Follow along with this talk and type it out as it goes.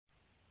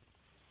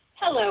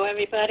Hello,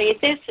 everybody.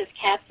 This is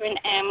Catherine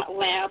M.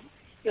 Labb,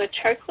 your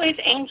turquoise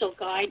angel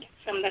guide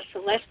from the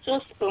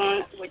Celestial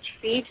Spoon, which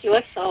feeds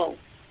your soul.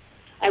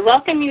 I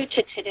welcome you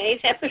to today's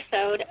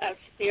episode of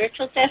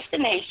Spiritual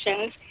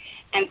Destinations,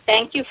 and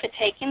thank you for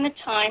taking the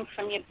time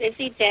from your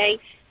busy day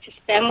to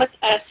spend with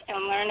us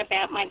and learn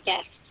about my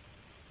guest.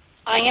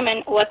 I am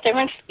an author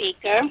and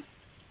speaker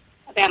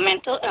about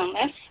mental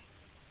illness,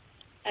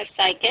 a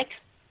psychic,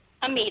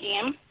 a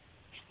medium,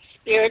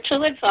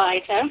 spiritual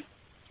advisor,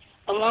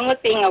 along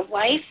with being a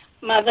wife,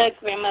 mother,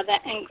 grandmother,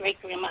 and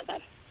great-grandmother.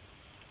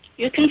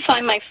 You can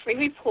find my free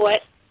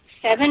report,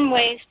 7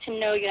 Ways to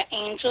Know Your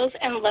Angels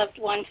and Loved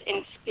Ones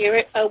in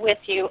Spirit Are With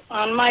You,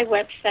 on my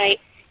website,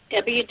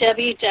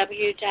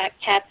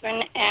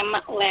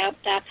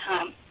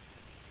 www.catherinemlabb.com.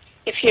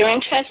 If you're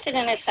interested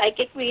in a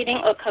psychic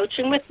reading or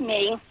coaching with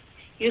me,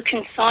 you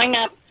can sign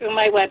up through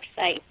my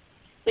website.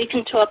 We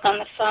can talk on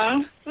the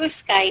phone, through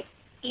Skype,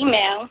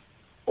 email,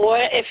 or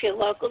if you're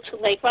local to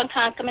Lake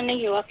Ronkonkoma, New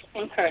York,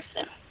 in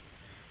person.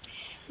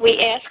 We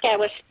ask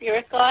our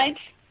spirit guides,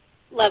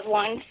 loved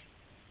ones,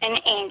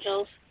 and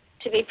angels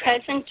to be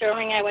present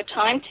during our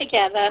time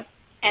together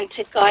and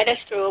to guide us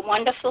through a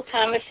wonderful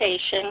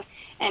conversation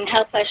and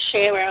help us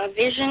share our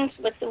visions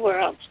with the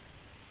world.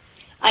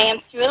 I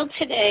am thrilled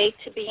today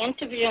to be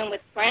interviewing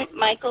with Brent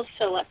Michael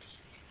Phillips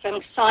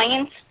from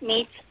Science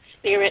Meets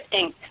Spirit,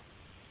 Inc.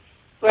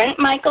 Brent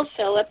Michael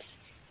Phillips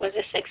was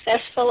a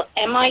successful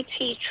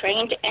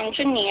MIT-trained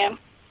engineer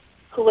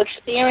who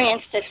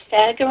experienced a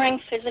staggering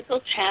physical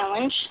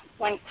challenge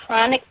when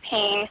chronic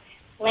pain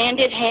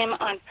landed him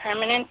on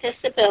permanent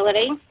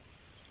disability,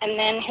 and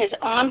then his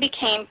arm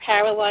became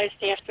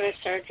paralyzed after a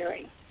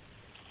surgery.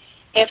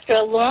 After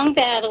a long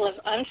battle of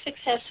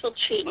unsuccessful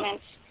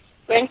treatments,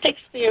 Brent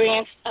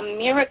experienced a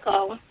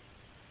miracle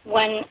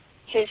when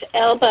his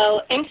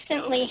elbow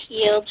instantly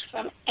healed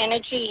from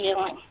energy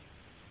healing.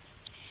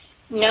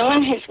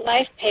 Knowing his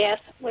life path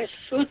was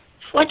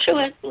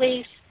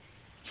fortuitously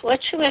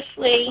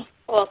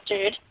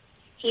altered,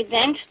 he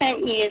then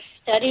spent years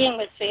studying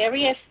with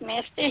various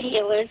master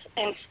healers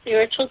and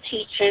spiritual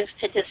teachers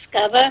to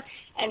discover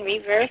and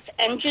reverse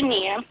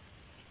engineer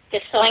the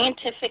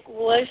scientific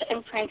laws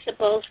and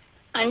principles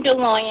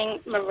underlying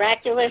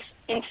miraculous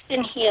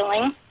instant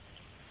healing,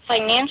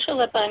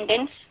 financial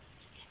abundance,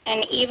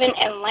 and even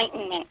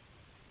enlightenment.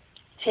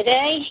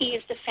 Today, he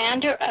is the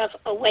founder of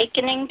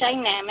Awakening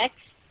Dynamics,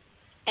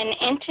 an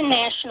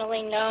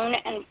internationally known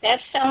and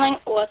best-selling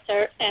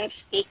author and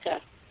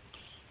speaker,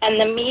 and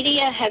the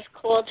media has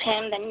called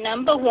him the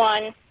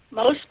 #1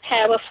 most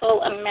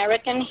powerful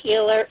American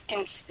healer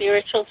and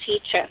spiritual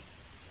teacher.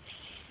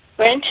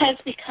 Brent has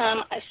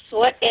become a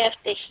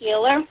sought-after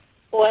healer,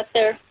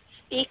 author,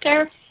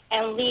 speaker,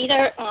 and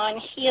leader on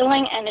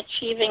healing and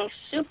achieving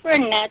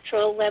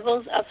supernatural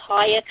levels of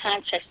higher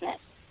consciousness,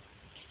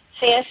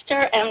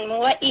 faster and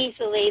more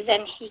easily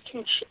than he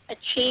can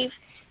achieve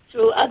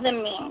through other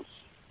means.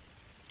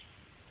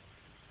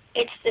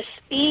 It's the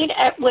speed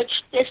at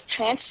which this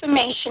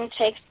transformation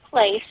takes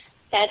place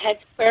that has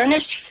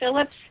burnished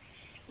Phillips'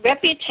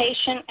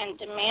 reputation and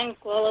demand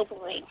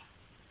globally.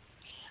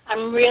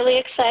 I'm really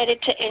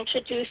excited to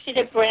introduce you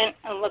to Brent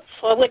and look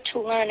forward to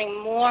learning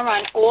more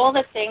on all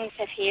the things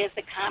that he has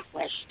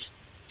accomplished.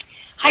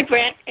 Hi,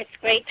 Brent. It's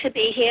great to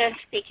be here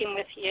speaking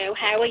with you.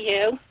 How are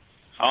you?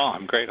 Oh,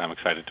 I'm great. I'm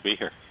excited to be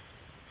here.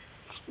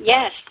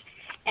 Yes,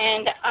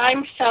 and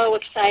I'm so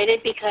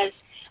excited because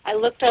I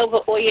looked over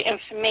all your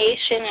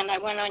information and I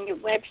went on your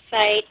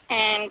website,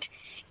 and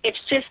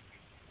it's just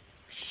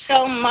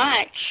so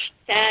much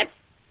that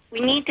we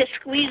need to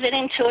squeeze it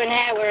into an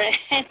hour.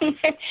 And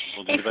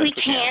if we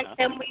can't,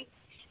 then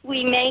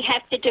we may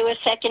have to do a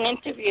second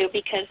interview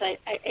because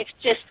it's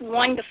just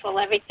wonderful,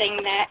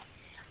 everything that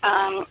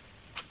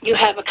you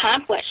have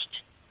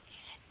accomplished.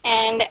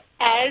 And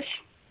as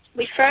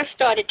we first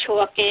started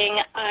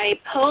talking, I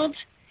pulled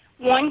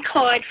one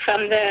card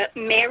from the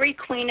Mary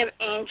Queen of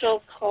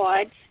Angel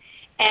cards,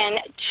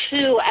 and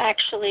 2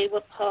 actually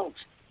were pulled.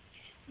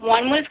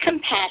 One was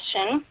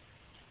compassion.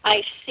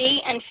 I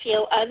see and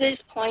feel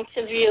others' points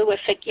of view with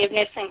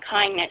forgiveness and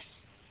kindness.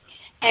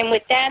 And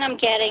what that I'm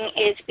getting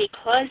is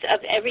because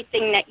of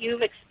everything that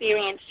you've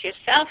experienced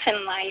yourself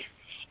in life,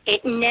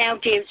 it now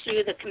gives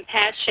you the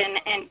compassion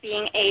and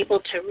being able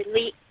to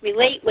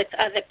relate with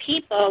other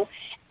people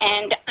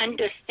and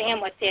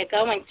understand what they're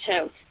going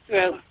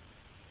through.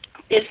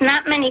 There's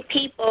not many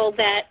people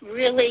that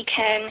really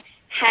can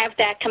have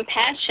that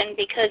compassion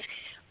because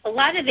a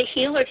lot of the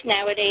healers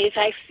nowadays,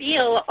 I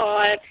feel,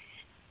 are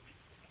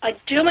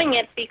doing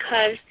it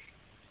because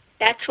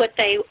that's what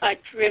they are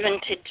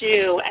driven to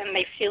do and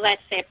they feel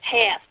that's their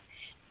path.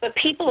 But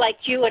people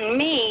like you and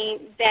me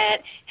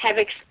that have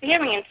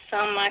experienced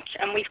so much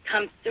and we've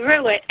come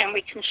through it and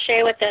we can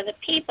share with other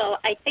people,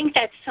 I think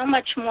that's so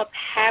much more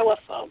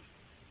powerful.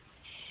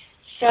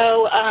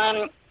 So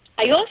I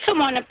also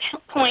want to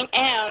point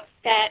out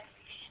that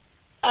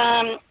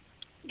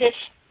this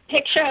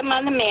picture of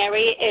Mother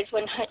Mary is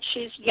when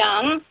she's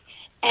young,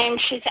 and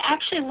she's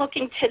actually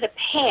looking to the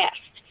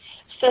past.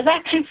 So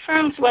that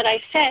confirms what I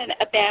said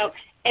about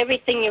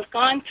everything you've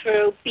gone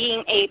through,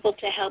 being able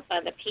to help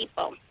other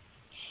people.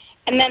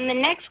 And then the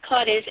next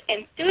card is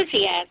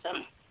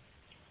enthusiasm.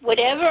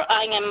 Whatever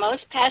I am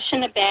most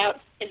passionate about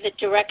is the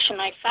direction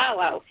I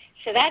follow.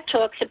 So that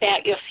talks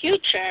about your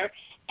future,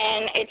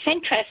 and it's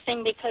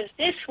interesting because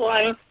this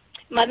one,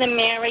 Mother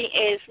Mary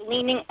is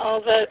leaning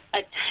over a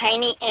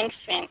tiny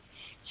infant.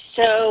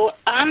 So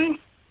I'm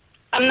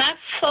not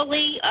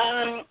fully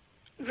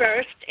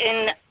versed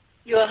in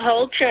your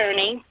whole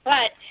journey,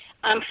 but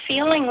I'm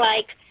feeling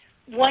like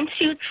once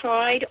you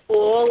tried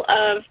all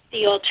of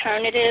the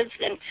alternatives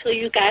until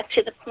you got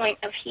to the point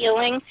of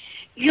healing,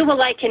 you were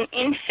like an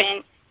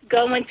infant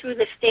going through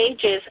the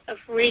stages of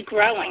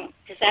regrowing.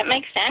 Does that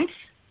make sense?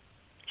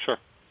 Sure,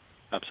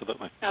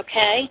 absolutely.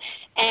 Okay,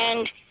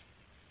 and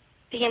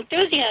the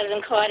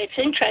enthusiasm card, it's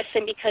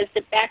interesting because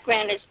the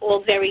background is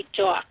all very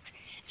dark.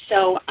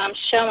 So I'm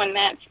showing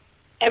that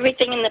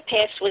everything in the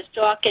past was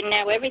dark, and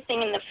now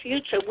everything in the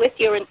future with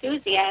your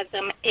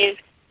enthusiasm is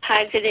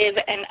positive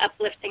and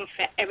uplifting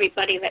for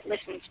everybody that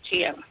listens to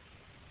you.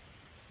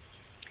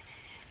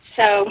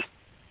 So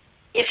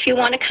if you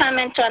want to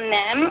comment on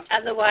them,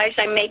 otherwise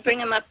I may bring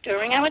them up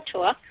during our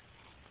talk.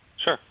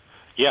 Sure.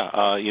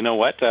 Yeah, you know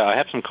what? I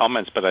have some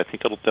comments, but I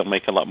think they'll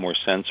make a lot more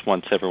sense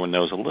once everyone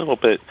knows a little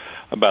bit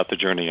about the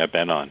journey I've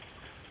been on.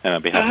 And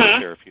I'll be happy to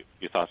share a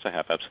few thoughts I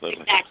have,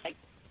 absolutely. Exactly.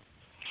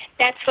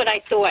 That's what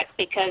I thought,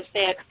 because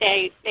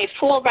they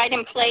fall right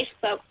in place,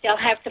 but they'll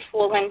have to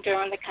fall in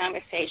during the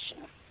conversation.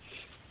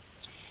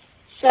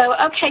 So,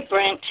 okay,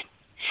 Brent,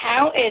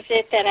 how is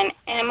it that an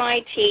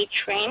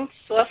MIT-trained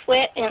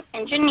software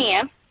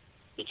engineer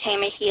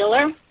became a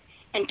healer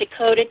and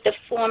decoded the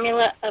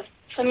formula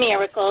for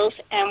miracles,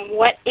 and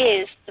what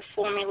is the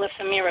formula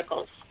for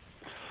miracles?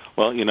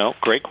 Well,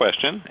 great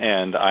question,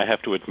 and I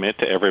have to admit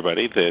to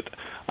everybody that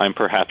I'm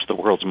perhaps the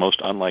world's most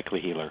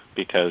unlikely healer,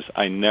 because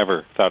I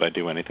never thought I'd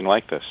do anything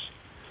like this.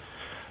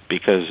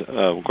 Because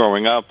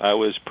growing up, I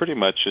was pretty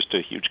much just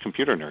a huge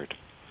computer nerd.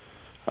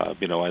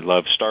 I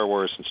loved Star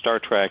Wars and Star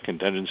Trek and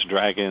Dungeons and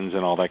Dragons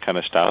and all that kind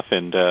of stuff,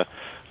 and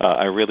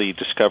I really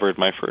discovered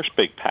my first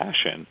big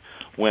passion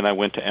when I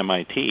went to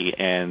MIT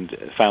and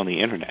found the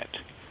Internet.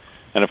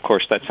 And, of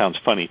course, that sounds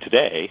funny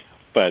today,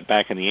 but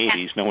back in the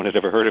 80s, no one had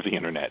ever heard of the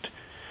Internet.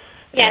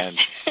 Yes.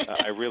 And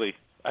I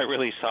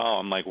really saw,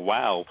 I'm like,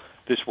 wow,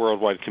 this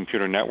worldwide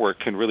computer network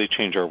can really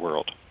change our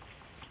world.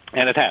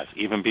 And it has,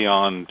 even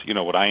beyond,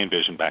 what I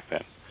envisioned back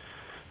then.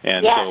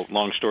 And so,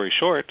 long story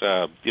short,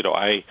 I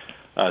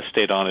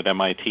stayed on at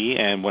MIT,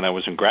 and when I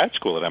was in grad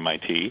school at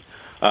MIT,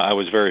 I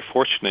was very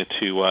fortunate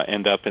to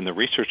end up in the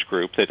research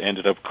group that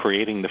ended up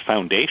creating the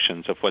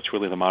foundations of what's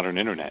really the modern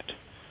Internet.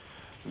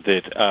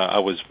 That I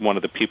was one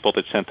of the people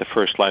that sent the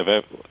first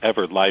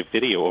ever live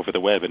video over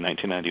the web in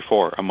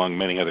 1994, among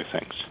many other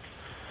things.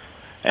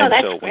 And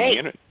that's so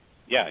great.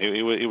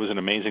 It was an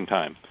amazing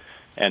time.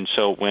 And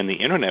so when the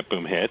Internet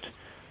boom hit,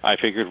 I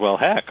figured, well,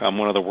 heck, I'm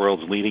one of the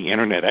world's leading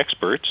Internet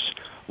experts.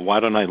 Why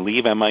don't I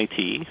leave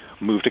MIT,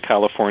 move to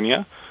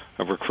California,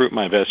 recruit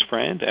my best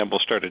friend, and we'll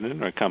start an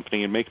Internet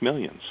company and make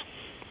millions.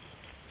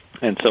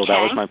 And so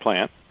that was my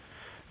plan.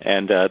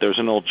 And there's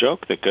an old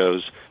joke that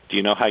goes, do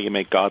you know how you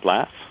make God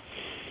laugh?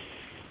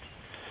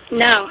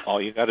 No. All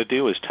you got to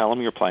do is tell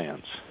them your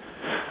plans.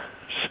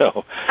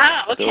 So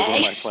those were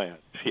my plans,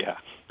 yeah.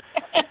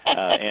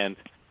 And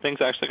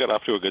things actually got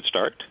off to a good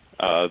start.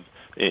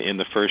 In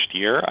the first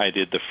year, I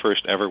did the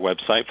first ever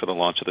website for the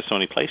launch of the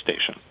Sony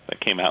PlayStation that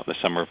came out in the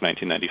summer of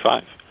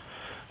 1995.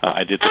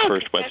 I did the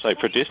first website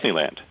for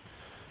Disneyland.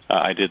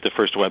 I did the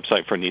first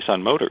website for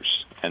Nissan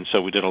Motors. And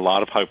so we did a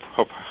lot of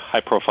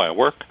high-profile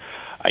work.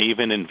 I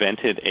even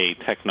invented a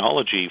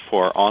technology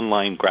for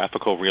online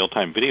graphical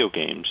real-time video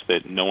games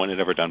that no one had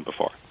ever done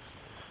before.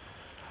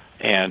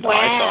 And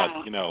I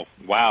thought,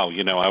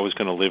 I was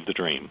going to live the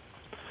dream.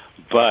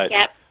 But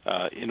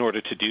in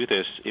order to do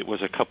this, it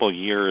was a couple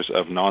years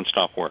of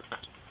nonstop work.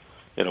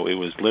 It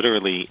was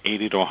literally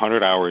 80 to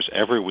 100 hours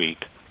every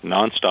week,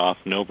 nonstop,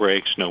 no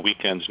breaks, no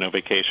weekends, no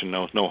vacation,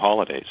 no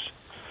holidays.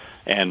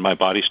 And my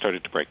body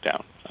started to break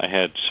down. I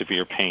had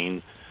severe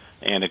pain,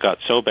 and it got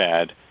so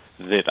bad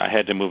that I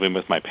had to move in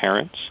with my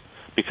parents,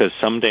 because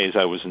some days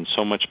I was in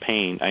so much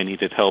pain I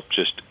needed help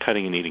just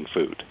cutting and eating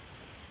food.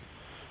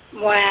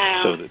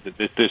 Wow. So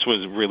this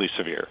was really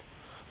severe.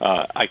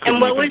 I couldn't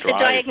And what even was drive.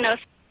 the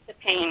diagnosis of the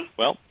pain?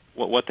 Well,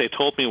 what they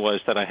told me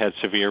was that I had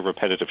severe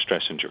repetitive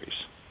stress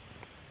injuries.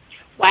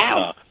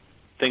 Wow.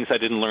 Things I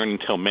didn't learn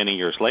until many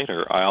years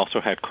later. I also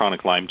had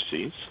chronic Lyme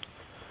disease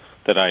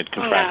that I had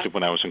contracted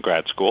when I was in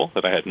grad school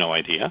that I had no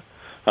idea.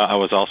 I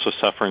was also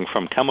suffering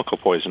from chemical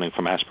poisoning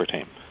from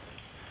aspartame.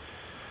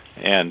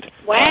 And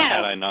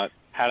had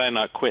I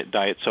not quit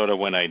diet soda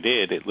when I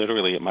did,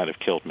 it might have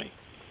killed me.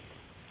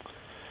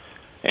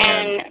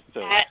 And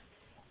that,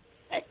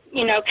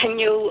 can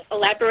you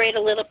elaborate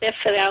a little bit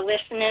for our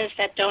listeners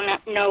that don't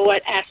know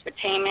what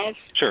aspartame is?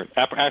 Sure.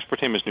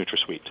 Aspartame is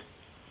NutraSweet.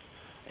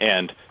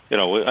 And, I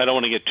don't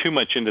want to get too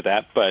much into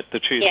that, but the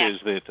truth is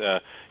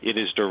that it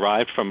is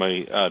derived from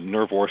a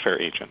nerve warfare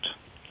agent.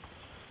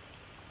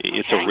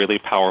 It's a really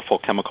powerful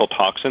chemical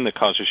toxin that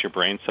causes your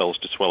brain cells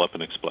to swell up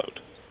and explode.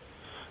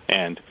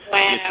 And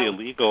it's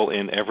illegal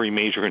in every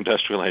major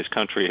industrialized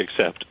country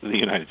except the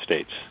United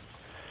States.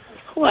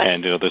 Of course.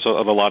 And there's a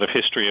lot of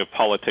history of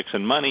politics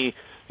and money.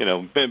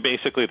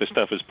 Basically the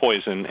stuff is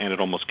poison, and it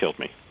almost killed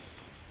me.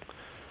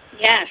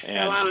 Yes,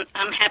 so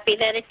I'm happy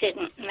that it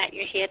didn't, and that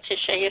you're here to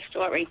share your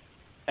story.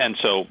 And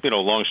so,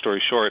 long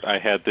story short, I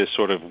had this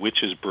sort of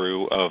witch's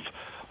brew of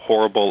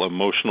horrible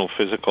emotional,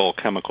 physical,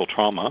 chemical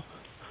trauma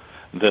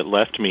that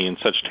left me in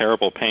such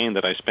terrible pain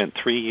that I spent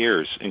 3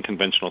 years in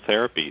conventional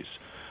therapies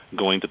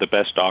going to the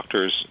best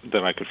doctors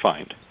that I could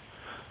find.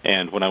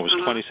 And when I was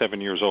 27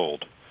 years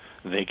old,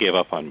 they gave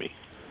up on me.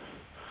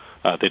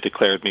 They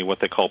declared me what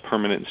they call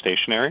permanent and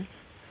stationary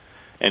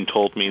and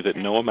told me that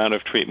no amount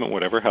of treatment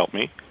would ever help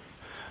me,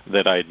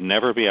 that I'd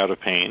never be out of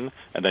pain,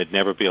 and I'd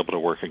never be able to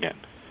work again.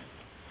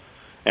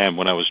 And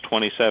when I was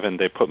 27,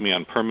 they put me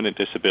on permanent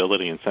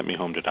disability and sent me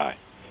home to die.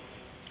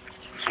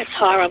 That's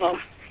horrible.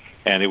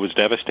 And it was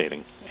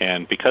devastating.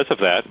 And because of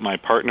that, my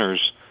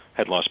partners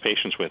had lost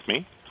patience with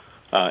me.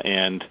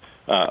 And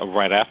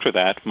right after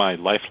that, my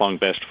lifelong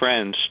best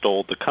friend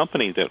stole the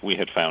company that we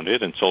had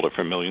founded and sold it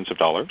for millions of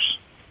dollars.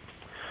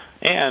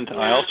 And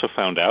I also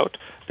found out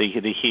that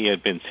he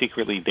had been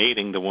secretly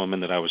dating the woman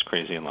that I was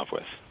crazy in love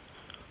with.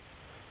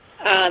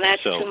 Oh,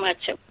 that's too much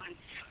at once.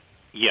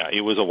 Yeah,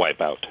 it was a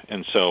wipeout.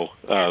 And so,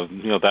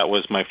 that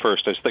was my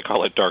first, as they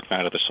call it, dark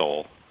night of the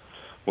soul,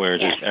 where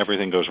just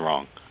everything goes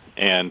wrong.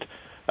 And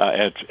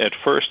at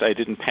first, I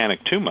didn't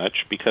panic too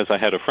much because I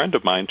had a friend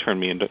of mine turn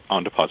me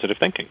onto positive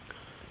thinking.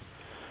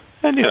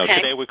 And,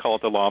 today we call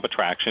it the law of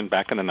attraction.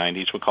 Back in the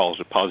 90s, we called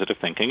it positive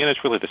thinking, and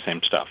it's really the same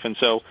stuff. And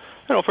so,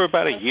 for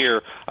about a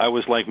year, I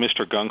was like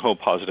Mr. Gung-Ho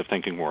positive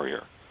thinking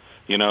warrior.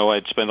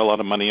 I'd spend a lot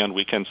of money on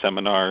weekend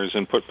seminars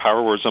and put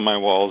power words on my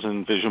walls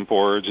and vision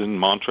boards and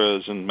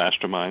mantras and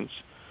masterminds,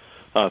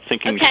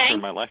 thinking to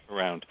turn my life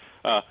around.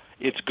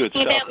 It's good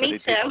stuff. About me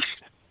too.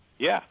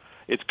 Yeah,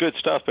 it's good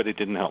stuff, but it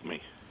didn't help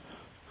me.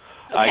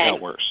 Okay. I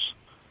got worse.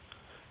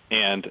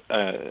 And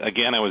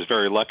again, I was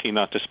very lucky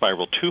not to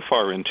spiral too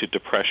far into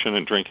depression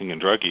and drinking and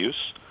drug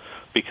use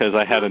because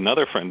I had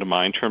another friend of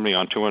mine turn me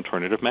on to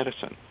alternative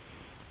medicine.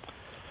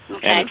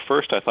 Okay. And at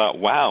first I thought,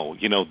 wow,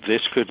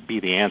 this could be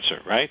the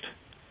answer, right?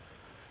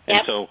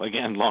 And so,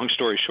 again, long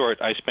story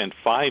short, I spent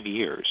 5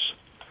 years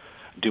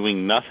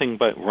doing nothing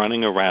but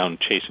running around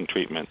chasing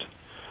treatment,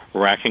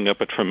 racking up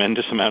a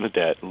tremendous amount of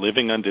debt,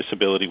 living on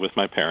disability with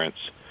my parents,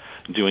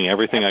 doing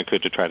everything I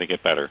could to try to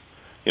get better.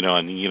 You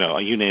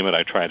name it,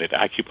 I tried it.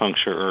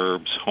 Acupuncture,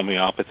 herbs,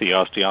 homeopathy,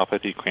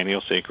 osteopathy,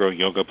 craniosacral,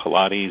 yoga,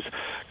 Pilates,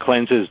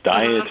 cleanses,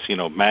 diets,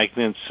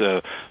 magnets,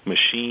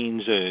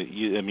 machines.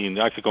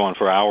 I could go on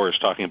for hours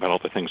talking about all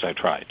the things I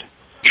tried.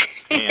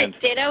 And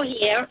ditto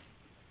here.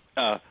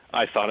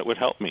 I thought it would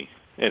help me.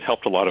 It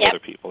helped a lot of other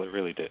people. It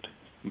really did.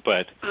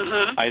 But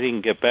I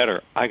didn't get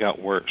better. I got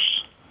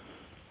worse.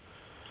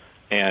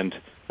 And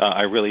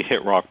I really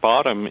hit rock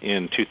bottom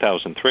in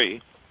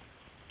 2003.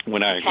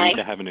 When I agreed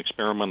to have an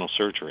experimental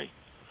surgery.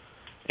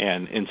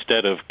 And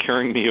instead of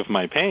curing me of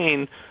my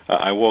pain,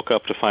 I woke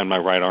up to find my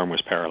right arm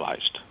was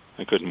paralyzed.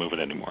 I couldn't move it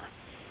anymore.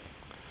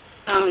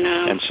 Oh,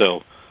 no. And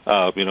so,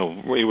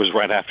 it was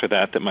right after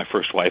that my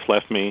first wife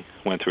left me,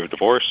 went through a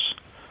divorce,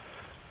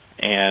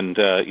 and,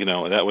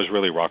 that was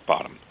really rock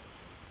bottom.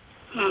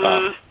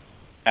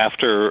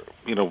 After,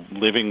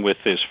 living with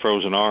this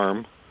frozen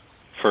arm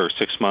for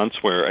 6 months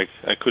where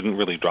I couldn't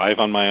really drive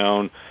on my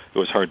own. It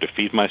was hard to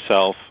feed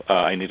myself.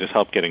 I needed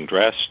help getting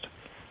dressed.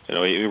 It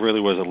really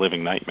was a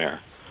living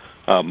nightmare.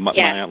 My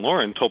Aunt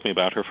Lauren told me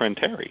about her friend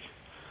Terry.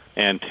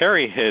 And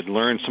Terry had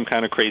learned some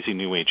kind of crazy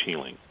New Age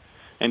healing.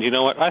 And you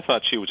know what? I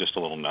thought she was just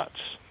a little nuts.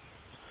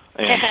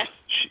 And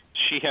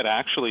she had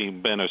actually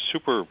been a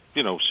super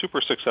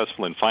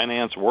successful in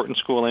finance, Wharton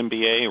School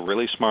MBA,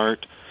 really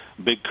smart,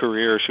 big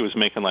career. She was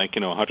making like,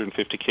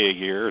 $150K a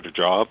year at a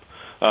job.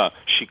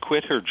 She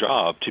quit her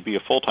job to be a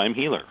full-time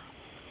healer.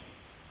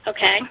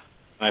 Okay. And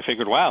I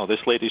figured, wow, this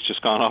lady's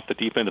just gone off the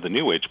deep end of the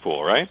New Age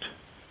pool, right?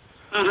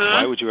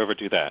 Why would you ever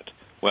do that?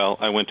 Well,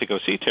 I went to go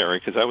see Terry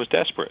because I was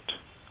desperate.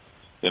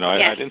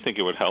 I didn't think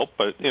it would help,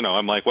 but,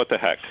 I'm like, what the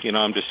heck?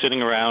 I'm just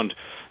sitting around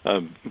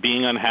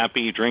being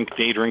unhappy,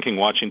 day drinking,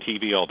 watching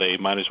TV all day.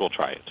 Might as well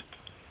try it.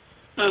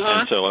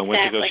 And so I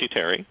went to go see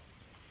Terry.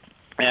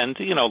 And,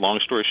 long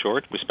story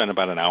short, we spent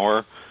about an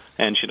hour,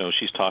 and,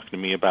 she's talking to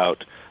me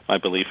about my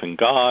belief in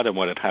God and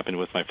what had happened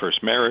with my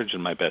first marriage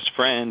and my best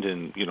friend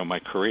and, my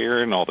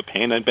career and all the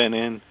pain I'd been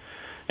in.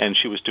 And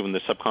she was doing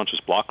the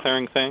subconscious block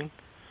clearing thing.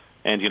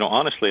 And,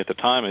 honestly, at the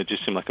time, it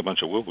just seemed like a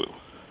bunch of woo-woo.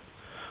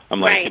 I'm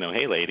like,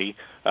 hey, lady,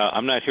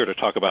 I'm not here to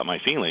talk about my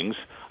feelings.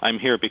 I'm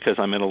here because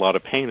I'm in a lot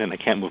of pain and I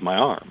can't move my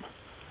arm.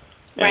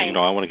 And,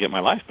 I want to get my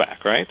life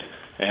back, right?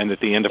 And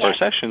at the end of our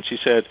session, she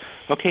said,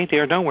 okay,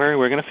 dear, don't worry.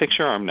 We're going to fix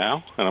your arm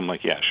now. And I'm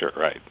like, yeah, sure,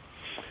 right.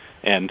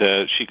 And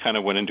she kind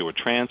of went into a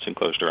trance and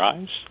closed her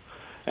eyes.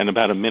 And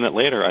about a minute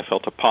later, I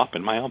felt a pop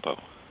in my elbow.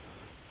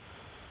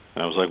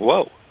 And I was like,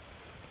 whoa.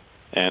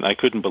 And I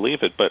couldn't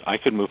believe it, but I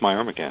could move my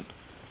arm again.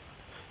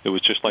 It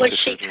was just like the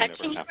surgery never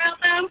happened. Was she touching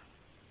your elbow?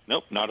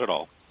 Nope, not at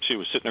all. She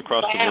was sitting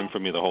across the room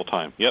from me the whole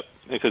time. Yep,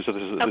 because this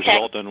is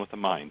all done with the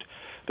mind.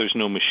 There's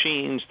no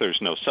machines, there's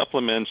no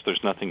supplements,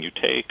 there's nothing you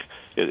take.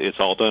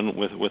 It's all done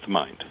with the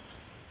mind.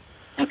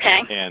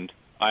 Okay. And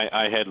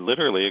I had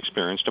literally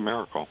experienced a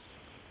miracle.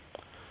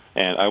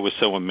 And I was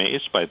so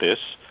amazed by this,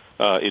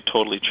 it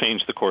totally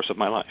changed the course of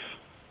my life.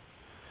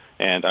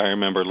 And I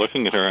remember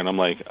looking at her, and I'm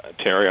like,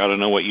 Terry, I don't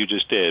know what you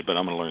just did, but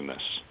I'm going to learn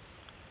this.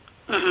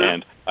 Mm-hmm.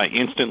 And I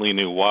instantly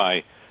knew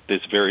why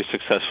this very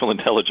successful,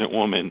 intelligent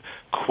woman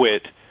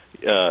quit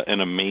an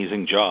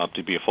amazing job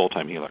to be a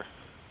full-time healer.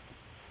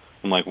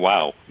 I'm like,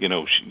 wow,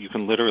 you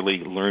can literally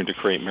learn to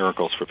create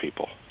miracles for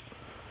people.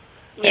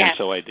 Yes. And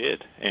so I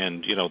did.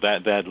 And,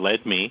 that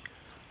led me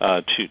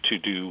to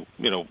do,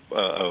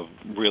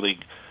 really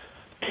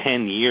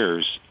 10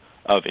 years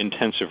of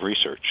intensive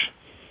research.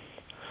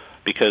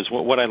 Because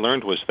what I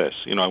learned was this.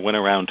 I went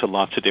around to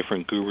lots of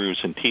different gurus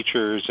and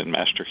teachers and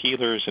master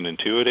healers and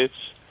intuitives.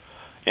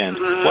 And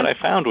what I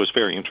found was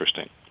very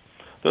interesting.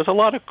 There's a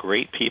lot of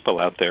great people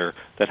out there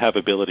that have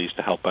abilities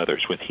to help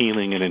others with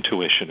healing and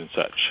intuition and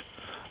such.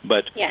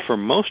 But for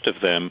most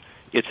of them,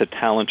 it's a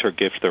talent or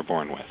gift they're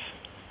born with.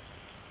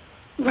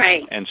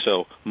 Right. And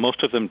so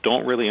most of them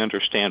don't really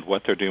understand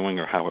what they're doing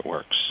or how it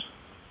works.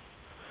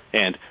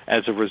 And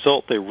as a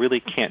result, they really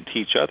can't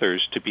teach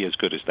others to be as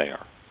good as they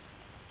are.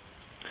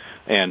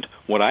 And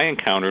what I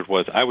encountered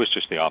was I was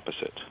just the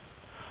opposite.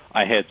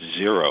 I had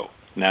zero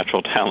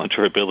natural talent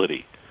or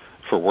ability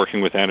for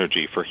working with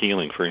energy, for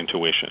healing, for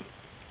intuition.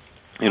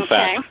 In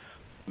fact,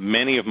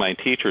 many of my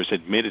teachers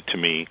admitted to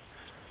me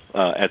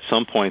at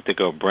some point, they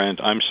go, Brent,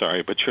 I'm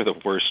sorry, but you're the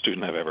worst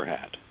student I've ever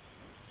had.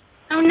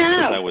 Oh, no.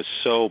 Because I was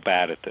so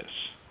bad at this.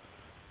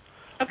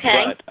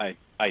 Okay. But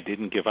I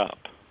didn't give up.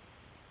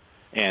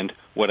 And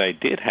what I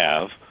did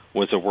have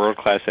was a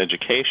world-class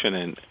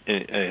education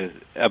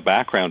and a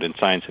background in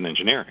science and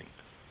engineering.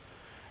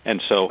 And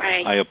so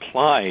I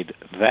applied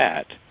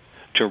that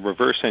to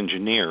reverse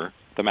engineer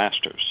the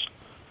masters.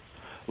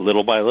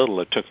 Little by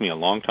little, it took me a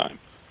long time.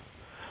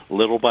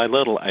 Little by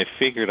little, I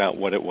figured out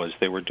what it was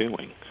they were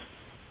doing.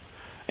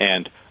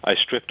 And I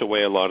stripped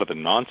away a lot of the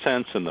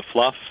nonsense and the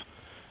fluff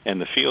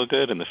and the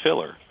feel-good and the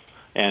filler.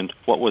 And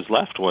what was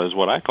left was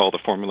what I call the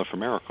formula for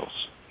miracles,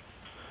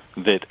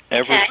 that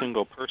every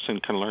single person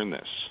can learn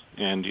this.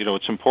 And,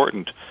 it's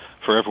important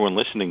for everyone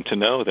listening to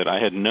know that I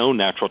had no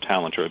natural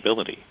talent or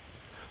ability.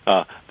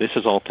 This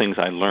is all things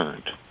I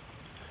learned,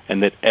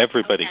 and that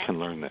everybody can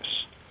learn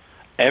this.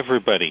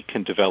 Everybody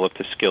can develop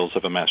the skills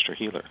of a master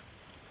healer.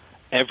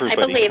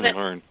 Everybody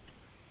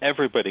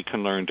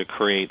can learn to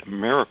create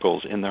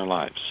miracles in their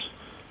lives.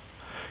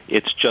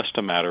 It's just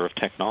a matter of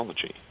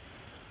technology.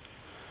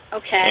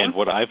 Okay. And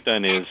what I've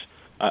done is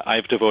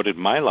I've devoted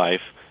my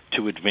life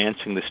to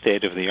advancing the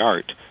state of the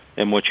art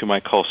in what you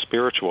might call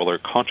spiritual or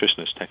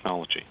consciousness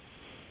technology.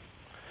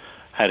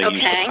 How to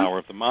use the power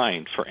of the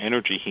mind for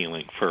energy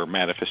healing, for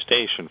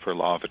manifestation, for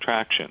law of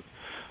attraction,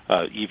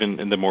 even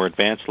in the more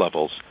advanced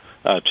levels,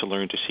 to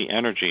learn to see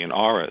energy and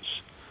auras,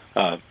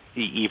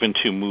 even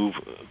to move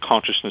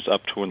consciousness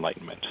up to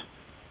enlightenment.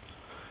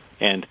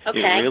 And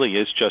it really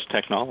is just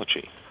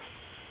technology.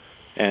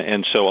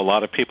 And so a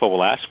lot of people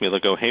will ask me, they'll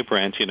go, hey,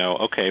 Brent,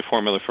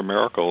 formula for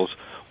miracles,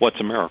 what's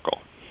a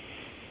miracle?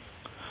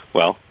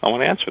 Well, I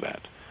want to answer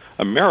that.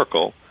 A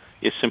miracle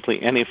is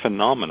simply any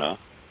phenomena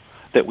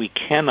that we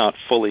cannot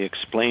fully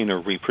explain or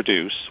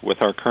reproduce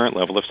with our current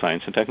level of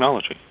science and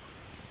technology.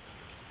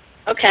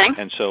 Okay.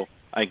 And so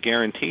I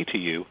guarantee to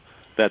you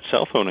that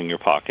cell phone in your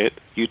pocket,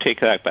 you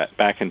take that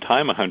back in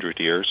time 100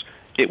 years,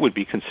 it would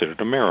be considered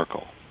a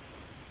miracle.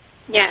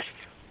 Yes.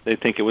 They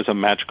think it was a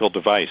magical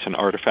device, an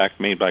artifact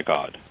made by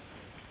God.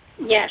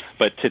 Yes.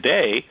 But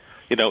today,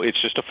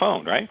 it's just a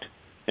phone, right?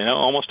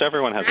 Almost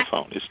everyone has a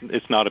phone.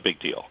 It's not a big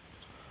deal.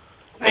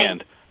 Right.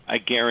 And I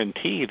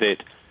guarantee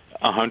that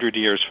 100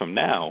 years from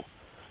now,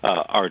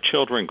 our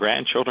children,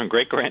 grandchildren,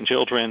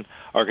 great-grandchildren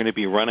are going to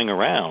be running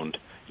around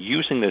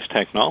using this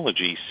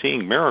technology,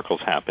 seeing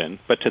miracles happen,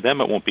 but to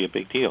them it won't be a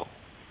big deal.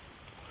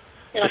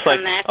 It's like,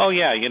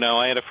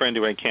 I had a friend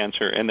who had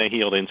cancer, and they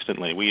healed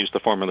instantly. We used the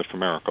formula for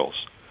miracles.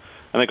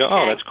 And they go,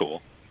 oh, that's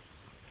cool.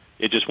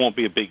 It just won't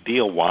be a big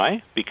deal.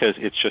 Why? Because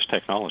it's just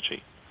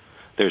technology.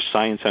 There's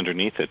science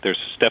underneath it. There's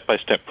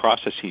step-by-step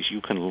processes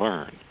you can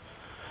learn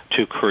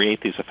to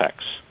create these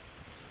effects.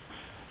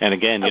 And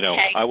again,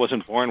 I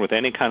wasn't born with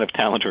any kind of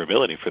talent or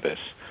ability for this.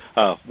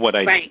 What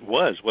I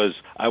was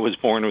I was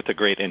born with a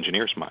great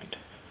engineer's mind.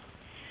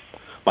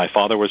 My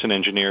father was an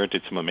engineer,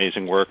 did some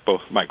amazing work.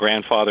 Both my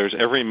grandfathers,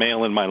 every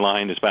male in my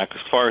line is back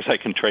as far as I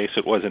can trace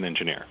it was an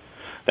engineer.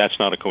 That's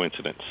not a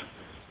coincidence.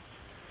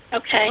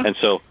 Okay. And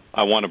so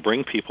I want to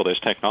bring people this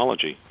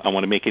technology. I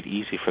want to make it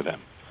easy for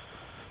them.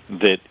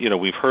 That,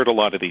 we've heard a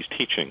lot of these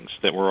teachings,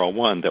 that we're all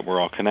one, that we're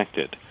all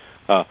connected.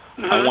 I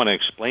want to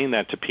explain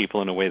that to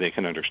people in a way they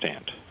can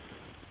understand.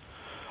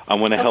 I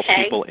want to help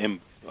people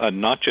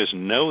not just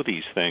know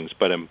these things,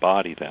 but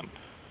embody them.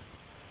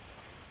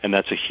 And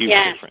that's a huge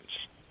difference.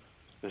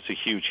 That's a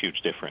huge,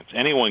 huge difference.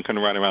 Anyone can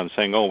run around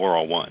saying, oh, we're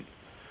all one.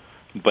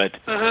 But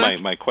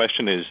my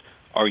question is,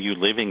 are you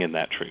living in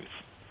that truth?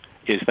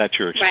 is that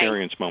your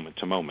experience moment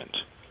to moment.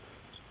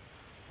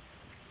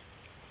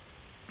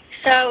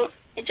 So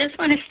I just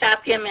want to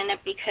stop you a minute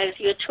because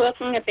you're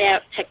talking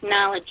about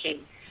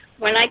technology.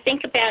 When I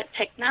think about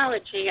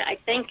technology, I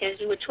think, as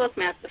you were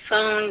talking about, the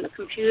phone, the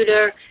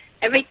computer,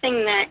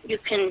 everything that you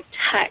can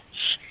touch.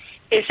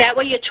 Is that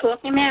what you're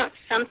talking about?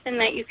 Something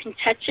that you can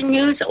touch and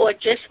use, or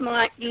just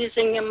more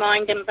using your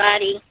mind and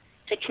body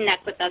to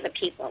connect with other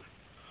people?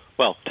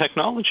 Well,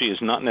 technology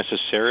is not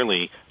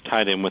necessarily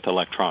tied in with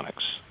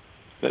electronics.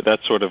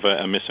 That's sort of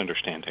a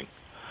misunderstanding.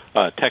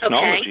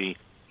 Technology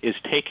is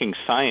taking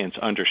science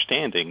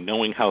understanding,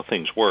 knowing how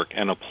things work,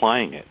 and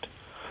applying it.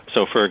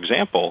 So, for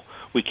example,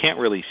 we can't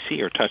really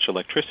see or touch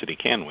electricity,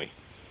 can we?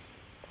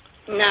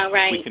 No,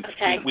 right.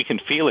 We can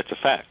feel its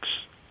effects,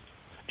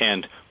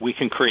 and we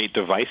can create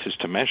devices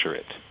to measure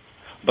it.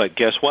 But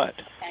guess what?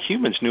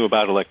 Humans knew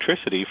about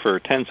electricity for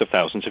tens of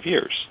thousands of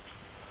years.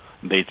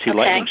 They'd see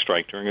lightning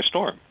strike during a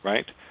storm,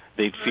 right?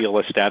 They'd feel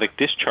a static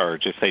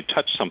discharge if they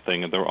touched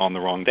something on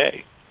the wrong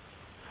day.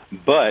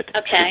 But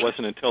it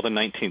wasn't until the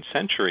 19th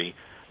century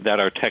that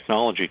our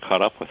technology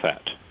caught up with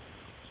that.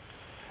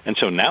 And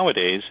so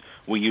nowadays,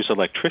 we use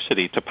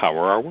electricity to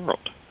power our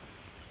world.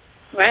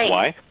 Right.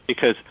 Why?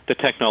 Because the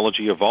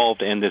technology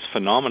evolved and this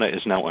phenomena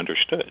is now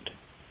understood.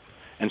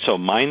 And so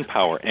mind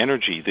power,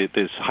 energy,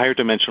 this higher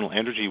dimensional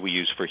energy we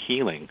use for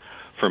healing,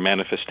 for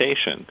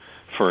manifestation,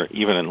 for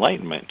even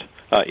enlightenment,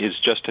 is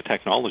just a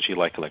technology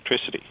like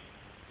electricity.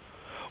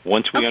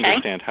 Once we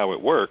understand how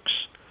it works,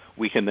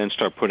 we can then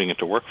start putting it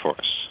to work for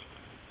us.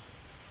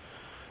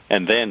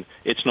 And then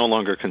it's no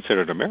longer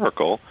considered a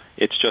miracle,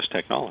 it's just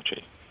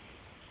technology.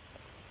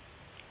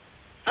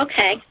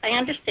 Okay, I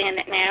understand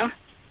it now.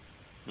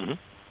 Mm-hmm.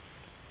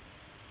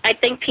 I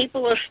think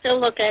people will still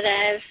look at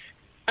it as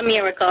a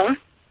miracle.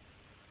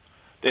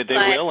 They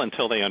will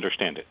until they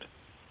understand it.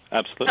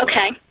 Absolutely.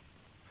 Okay.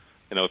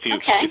 You know,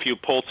 if you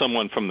pulled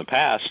someone from the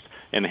past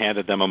and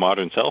handed them a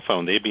modern cell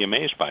phone, they'd be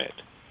amazed by it.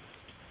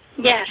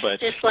 Yes, but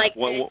just like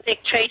Dick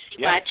Tracy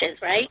watches,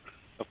 right?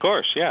 Of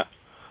course, yeah.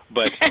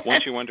 But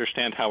once you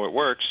understand how it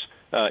works,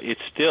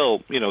 it's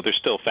still, there's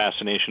still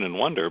fascination and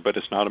wonder, but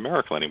it's not a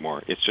miracle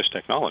anymore. It's just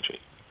technology.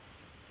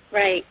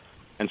 Right.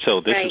 And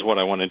so this is what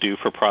I want to do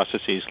for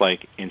processes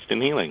like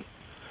instant healing,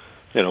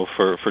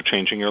 for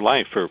changing your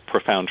life, for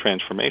profound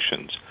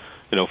transformations,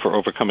 for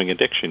overcoming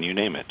addiction, you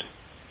name it.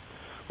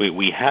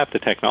 We have the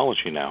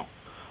technology now.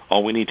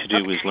 All we need to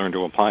do is learn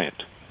to apply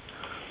it.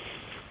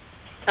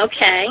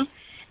 Okay.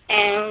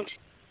 And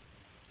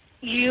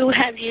you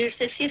have used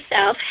this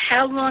yourself.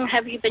 How long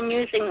have you been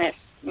using this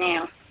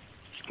now?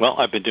 Well,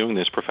 I've been doing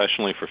this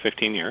professionally for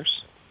 15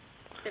 years.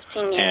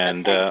 15 years,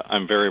 and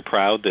I'm very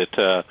proud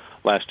that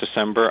last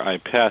December I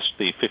passed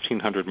the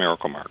 1,500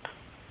 miracle mark.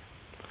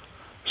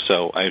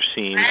 So I've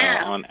seen,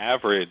 on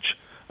average,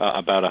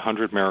 about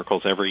 100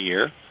 miracles every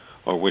year,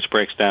 which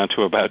breaks down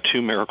to about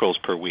 2 miracles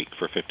per week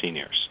for 15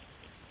 years.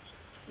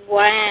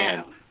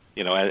 Wow.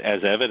 And,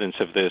 as evidence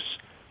of this,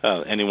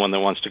 anyone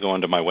that wants to go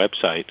onto my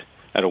website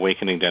at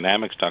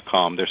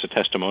awakeningdynamics.com, there's a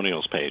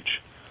testimonials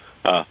page.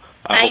 I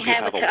hope you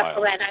have a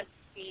couple that I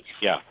read.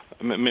 Yeah.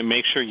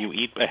 Make sure you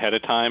eat ahead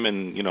of time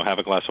and, have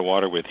a glass of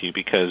water with you,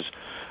 because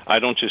I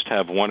don't just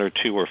have 1 or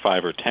 2 or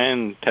 5 or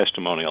 10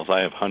 testimonials.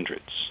 I have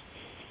hundreds.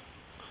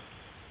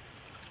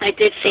 I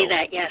did see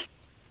that, yes.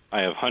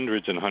 I have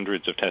hundreds and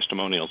hundreds of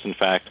testimonials. In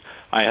fact,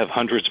 I have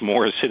hundreds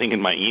more sitting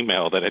in my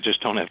email that I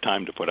just don't have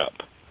time to put up.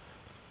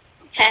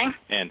 Okay.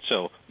 And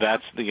so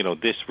that's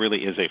this really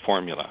is a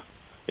formula.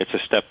 It's a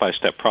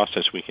step-by-step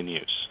process we can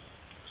use.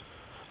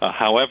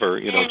 However,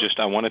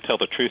 I want to tell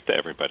the truth to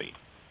everybody.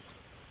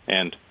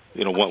 And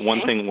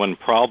one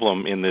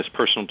problem in this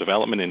personal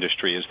development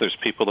industry is there's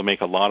people that make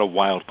a lot of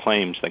wild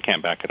claims that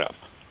can't back it up.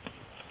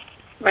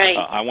 Right.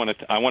 I want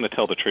to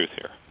tell the truth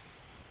here.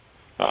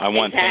 I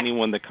want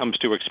anyone that comes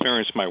to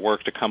experience my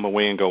work to come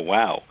away and go,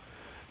 wow,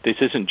 this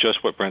isn't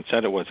just what Brent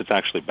said it was, it's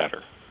actually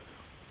better.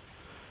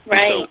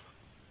 Right. And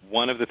so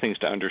one of the things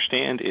to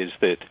understand is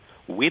that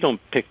we don't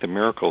pick the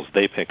miracles,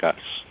 they pick us.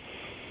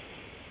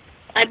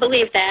 I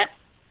believe that.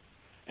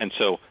 And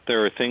so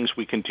there are things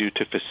we can do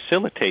to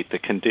facilitate the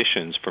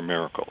conditions for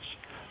miracles.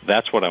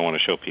 That's what I want to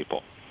show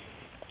people.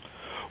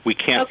 We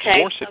can't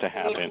force it to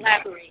happen.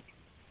 Elaborate.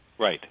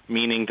 Right,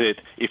 meaning that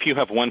if you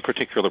have one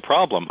particular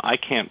problem, I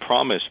can't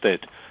promise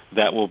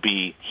that will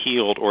be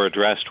healed or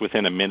addressed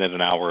within a minute,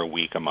 an hour, a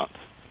week, a month.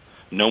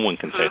 No one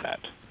can say that.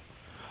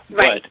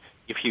 Right. But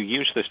if you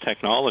use this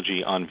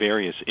technology on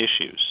various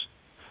issues,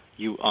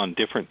 on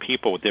different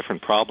people with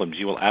different problems,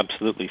 you will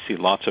absolutely see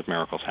lots of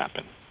miracles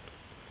happen.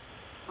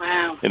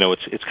 Wow.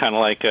 It's kind of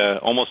like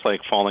almost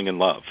like falling in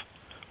love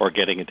or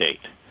getting a date.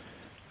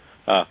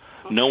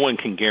 No one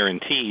can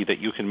guarantee that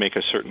you can make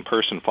a certain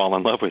person fall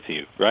in love with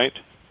you, right?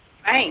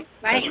 Right.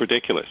 That's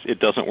ridiculous.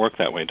 It doesn't work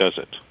that way, does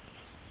it?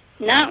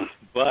 No.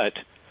 But,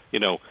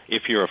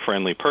 if you're a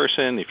friendly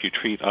person, if you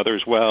treat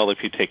others well,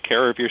 if you take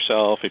care of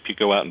yourself, if you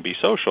go out and be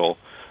social,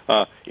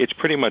 it's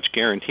pretty much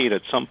guaranteed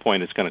at some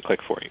point it's going to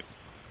click for you.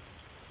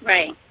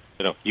 Right.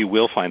 You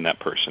will find that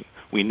person.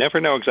 We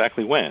never know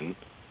exactly when,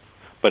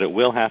 but it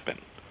will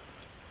happen.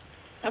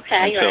 Okay,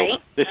 and so right.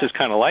 this is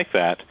kind of like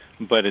that,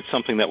 but it's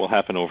something that will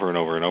happen over and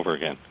over and over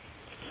again.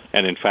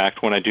 And in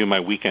fact, when I do my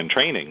weekend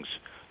trainings,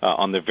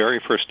 on the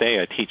very first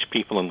day, I teach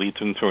people and lead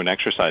them through an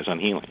exercise on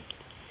healing.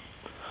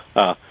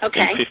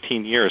 In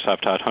 15 years,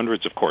 I've taught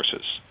hundreds of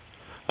courses.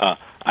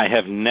 I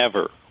have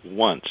never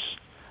once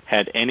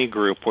had any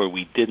group where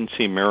we didn't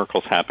see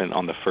miracles happen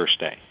on the first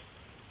day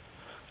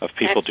of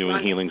people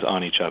doing healings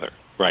on each other.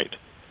 Right.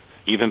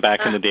 Even back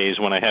in the days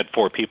when I had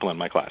 4 people in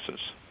my classes.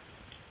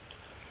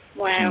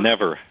 Wow.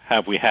 Never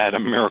have we had a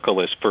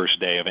miraculous first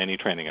day of any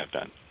training I've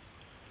done.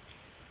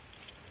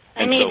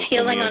 I need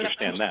healing on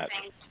understand that.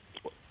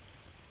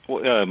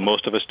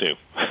 Most of us do.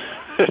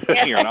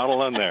 You're not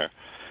alone there.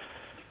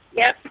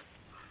 Yep.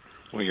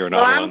 Well, you're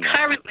not alone I'm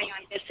currently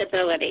on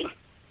disability.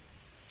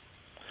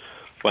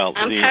 Well,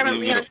 I'm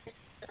currently on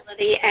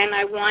disability, and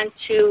I want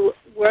to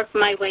work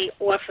my way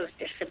off of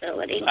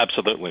disability.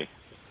 Absolutely.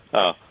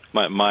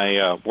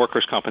 My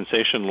workers'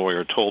 compensation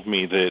lawyer told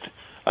me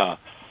that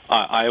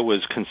I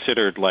was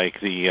considered like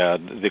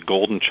the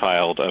golden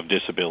child of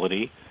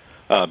disability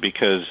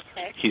because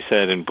he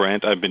said, and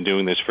Brent, I've been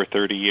doing this for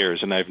 30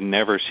 years, and I've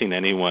never seen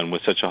anyone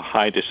with such a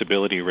high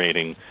disability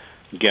rating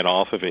get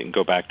off of it and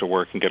go back to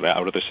work and get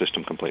out of the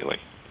system completely.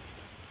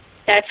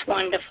 That's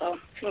wonderful.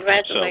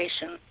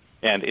 Congratulations.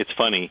 And it's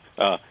funny,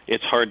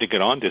 it's hard to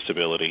get on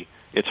disability.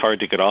 It's hard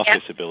to get off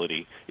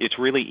disability. It's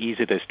really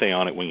easy to stay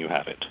on it when you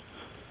have it.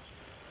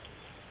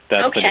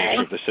 That's the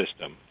nature of the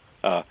system.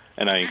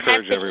 And I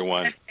encourage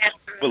everyone,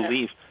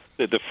 believe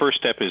that the first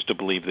step is to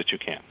believe that you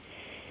can.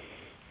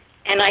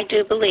 And I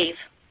do believe.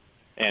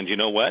 And you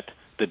know what?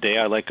 The day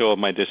I let go of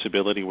my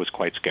disability was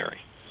quite scary.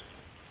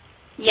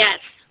 Yes.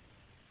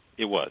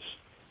 It was.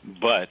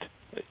 But,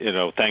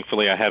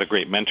 thankfully I had a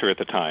great mentor at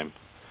the time.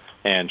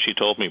 And she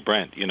told me,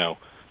 Brent,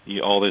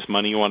 all this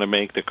money you want to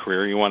make, the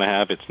career you want to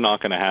have, it's not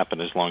going to happen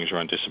as long as you're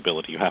on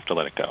disability. You have to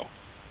let it go.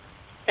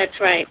 That's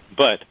right.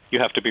 But you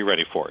have to be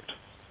ready for it.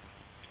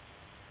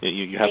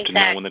 You have to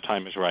know when the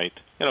time is right.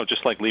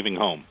 Just like leaving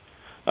home.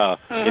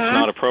 It's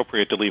not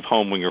appropriate to leave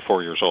home when you're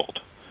 4 years old.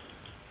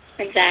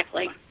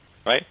 Exactly.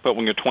 Right? But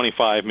when you're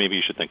 25, maybe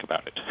you should think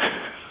about it.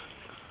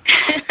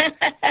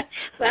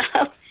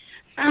 Well,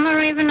 some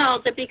are even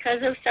older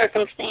because of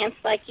circumstance,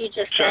 like you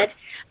just said.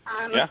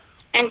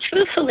 And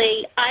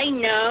truthfully, I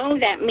know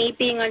that me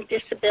being on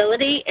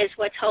disability is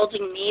what's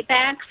holding me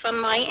back from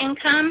my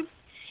income.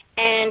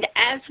 And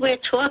as we're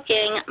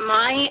talking,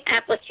 my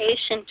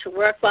application to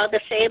work while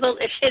disabled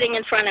is sitting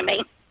in front of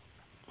me.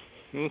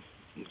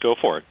 Go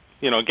for it.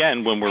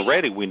 Again, when we're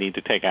ready, we need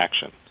to take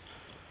action.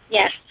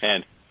 Yes.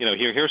 And,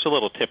 here's a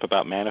little tip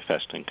about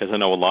manifesting, because I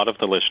know a lot of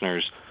the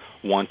listeners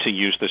want to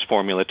use this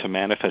formula to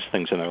manifest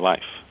things in their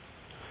life.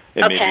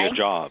 It may be a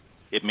job.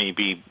 It may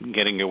be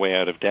getting your way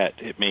out of debt.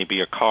 It may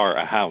be a car,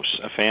 a house,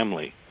 a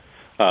family,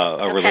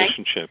 a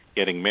relationship,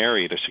 getting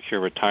married, a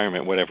secure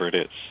retirement, whatever it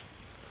is.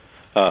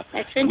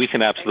 We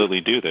can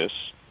absolutely do this.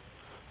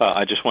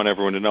 I just want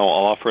everyone to know,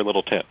 I'll offer a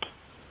little tip,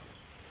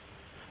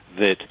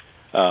 that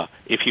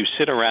if you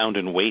sit around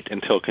and wait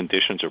until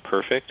conditions are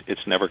perfect,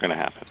 it's never going to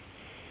happen.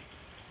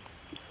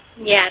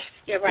 Yes,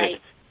 you're right.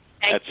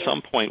 At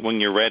some point when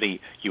you're ready,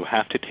 you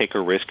have to take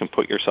a risk and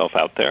put yourself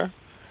out there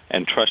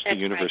and trust the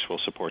universe will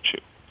support you.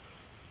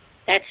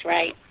 That's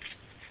right.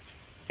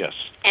 Yes.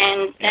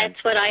 And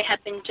that's what I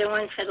have been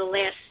doing for the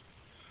last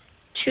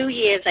 2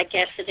 years, I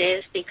guess it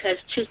is, because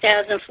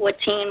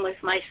 2014 was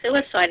my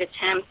suicide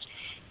attempt,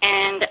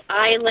 and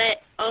I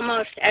let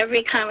almost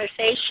every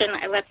conversation,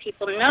 I let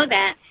people know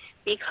that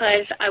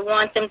because I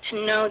want them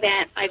to know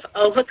that I've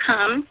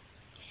overcome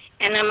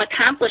and I'm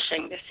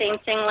accomplishing the same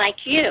thing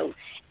like you.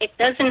 It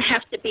doesn't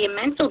have to be a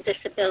mental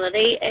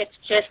disability. It's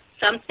just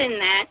something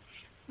that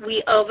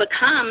we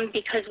overcome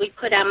because we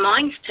put our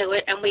minds to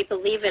it and we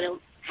believe it'll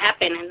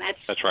happen, and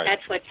that's right.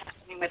 That's what's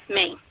happening with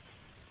me.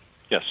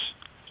 Yes.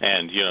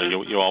 And,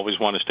 you always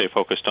want to stay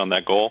focused on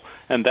that goal,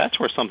 and that's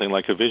where something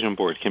like a vision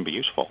board can be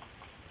useful.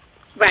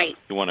 Right.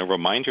 You want to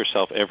remind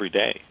yourself every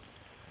day.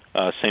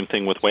 Same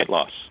thing with weight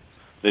loss.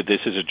 That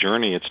this is a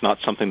journey. It's not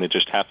something that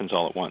just happens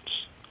all at once.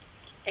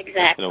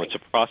 Exactly. It's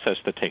a process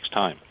that takes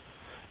time.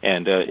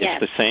 And it's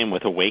the same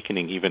with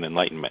awakening, even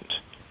enlightenment.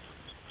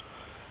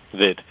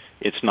 That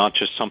it's not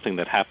just something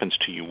that happens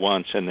to you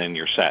once and then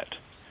you're set.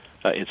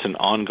 It's an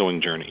ongoing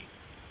journey.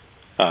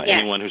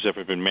 Anyone who's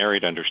ever been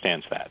married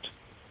understands that.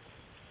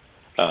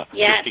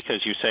 Just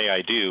because you say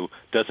I do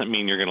doesn't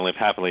mean you're going to live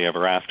happily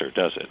ever after,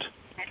 does it?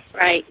 That's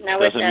right. No,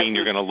 it doesn't mean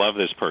you're going to love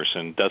this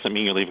person. Doesn't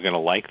mean you're even going to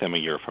like them a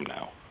year from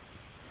now.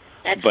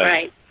 That's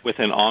right. With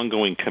an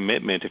ongoing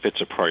commitment, if it's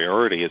a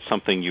priority, it's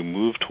something you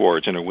move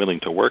towards and are willing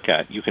to work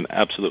at, you can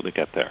absolutely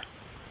get there.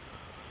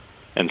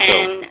 And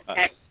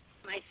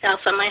myself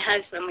and my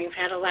husband, we've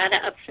had a lot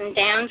of ups and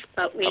downs,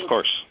 but we of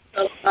course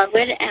both love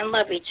it and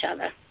love each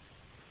other.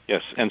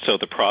 Yes, and so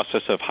the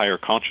process of higher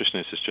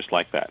consciousness is just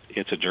like that.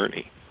 It's a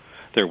journey.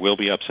 There will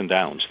be ups and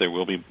downs. There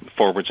will be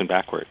forwards and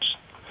backwards.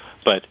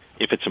 But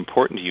if it's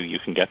important to you, you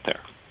can get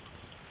there.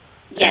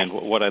 Yes.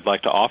 And what I'd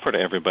like to offer to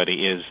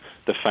everybody is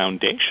the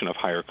foundation of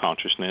higher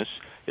consciousness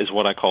is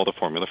what I call the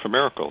formula for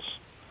miracles.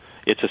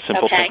 It's a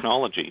simple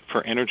technology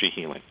for energy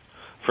healing,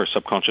 for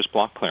subconscious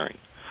block clearing,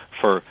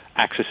 for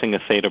accessing a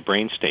theta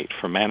brain state,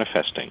 for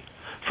manifesting,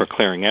 for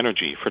clearing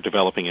energy, for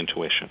developing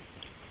intuition.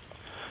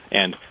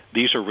 And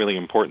these are really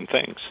important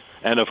things.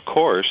 And of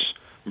course,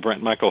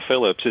 Brent Michael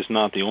Phillips is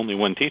not the only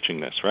one teaching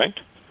this, right?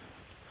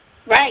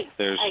 Right.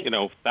 There's,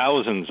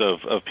 thousands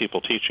of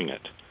people teaching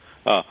it.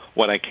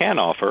 What I can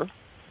offer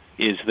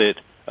is that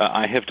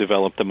I have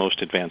developed the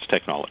most advanced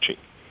technology.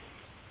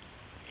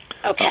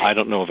 Okay. I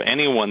don't know of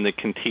anyone that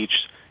can teach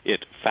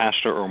it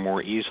faster or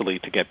more easily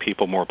to get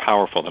people more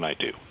powerful than I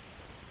do.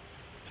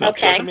 Now,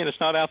 okay. It doesn't mean it's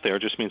not out there.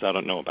 It just means I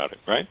don't know about it,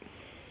 right?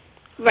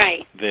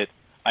 Right. That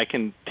I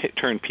can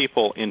turn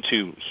people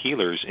into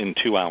healers in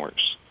 2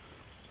 hours.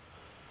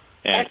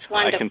 And That's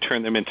wonderful. I can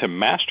turn them into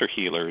master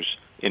healers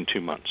in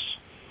 2 months.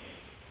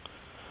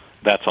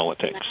 That's all it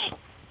takes. Wow.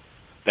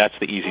 That's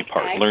the easy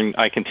part.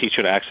 I can teach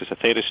you to access a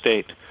theta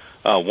state.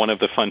 One of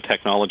the fun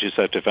technologies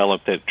I've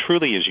developed that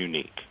truly is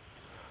unique.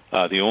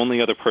 The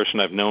only other person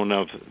I've known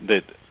of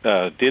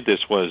that did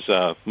this was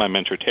my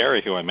mentor,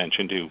 Terry, who I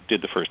mentioned, who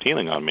did the first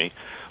healing on me.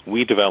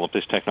 We developed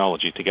this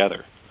technology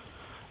together.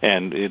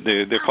 And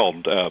they're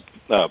called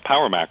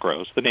power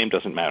macros. The name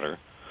doesn't matter.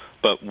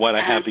 But what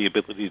I have the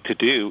ability to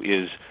do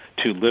is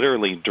to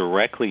literally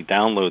directly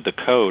download the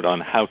code on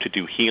how to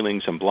do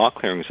healings and block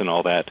clearings and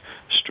all that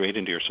straight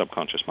into your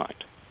subconscious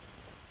mind.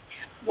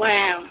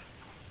 Wow.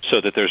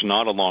 So that there's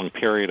not a long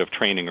period of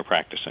training or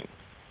practicing.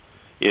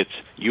 It's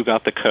you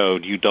got the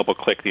code, you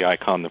double-click the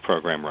icon, the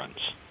program runs.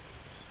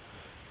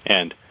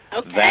 And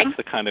that's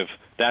the kind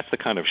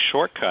of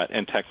shortcut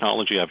and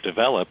technology I've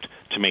developed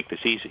to make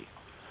this easy.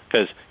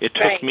 Because it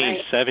took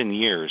me 7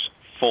 years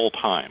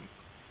full-time,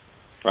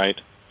 right?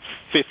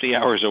 50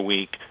 hours a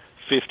week,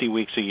 50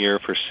 weeks a year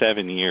for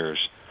 7 years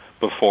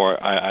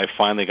before I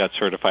finally got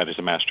certified as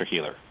a master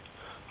healer.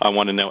 I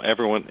want to know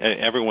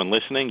everyone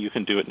listening, you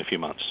can do it in a few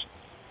months.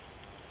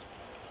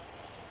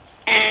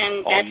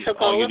 And that's the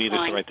goal. All you need is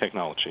the right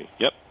technology.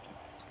 Yep.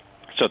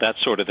 So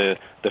that's sort of the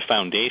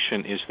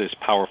foundation is this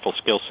powerful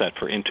skill set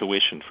for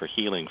intuition, for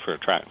healing, for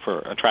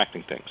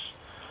attracting things.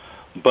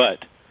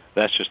 But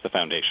that's just the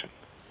foundation.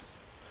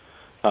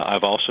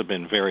 I've also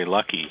been very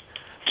lucky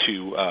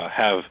to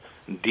have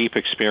deep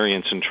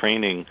experience and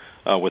training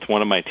with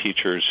one of my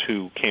teachers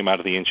who came out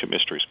of the ancient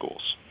mystery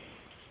schools.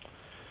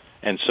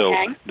 And so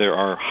there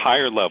are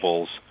higher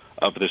levels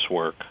of this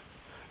work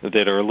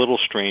that are a little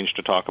strange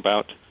to talk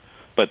about,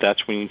 but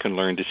that's when you can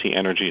learn to see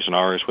energies and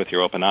auras with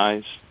your open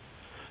eyes.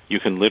 You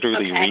can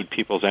literally read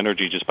people's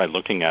energy just by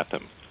looking at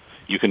them.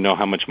 You can know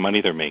how much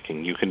money they're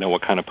making. You can know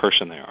what kind of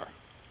person they are.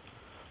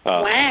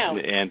 Wow.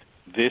 And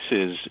this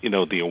is,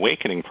 the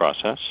awakening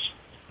process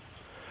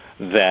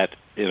that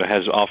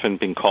has often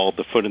been called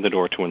the foot in the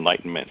door to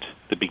enlightenment,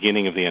 the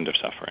beginning of the end of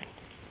suffering.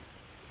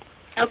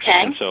 Okay.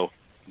 And so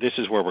this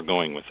is where we're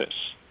going with this.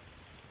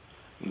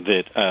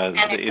 That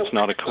it's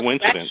not a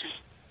coincidence.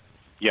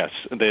 Yes,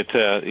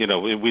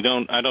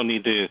 that I don't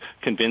need to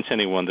convince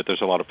anyone that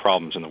there's a lot of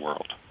problems in the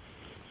world.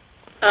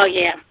 Oh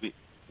yeah.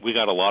 We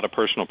got a lot of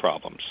personal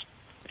problems,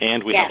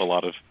 and we have a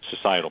lot of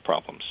societal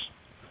problems.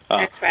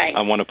 That's right.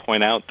 I want to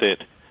point out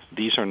that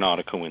these are not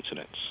a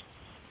coincidence.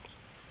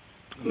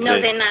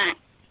 No, they're not.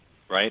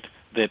 Right?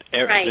 That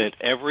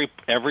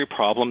every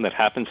problem that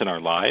happens in our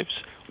lives,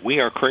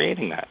 we are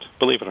creating that,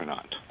 believe it or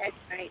not. That's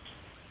right.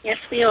 Yes,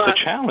 we are. The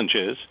challenge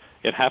is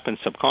it happens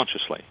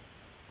subconsciously.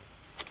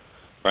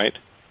 Right?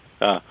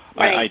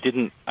 I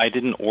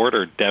didn't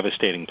order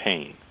devastating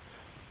pain.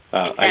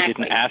 I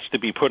didn't ask to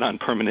be put on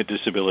permanent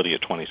disability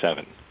at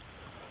 27.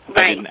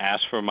 I didn't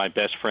ask for my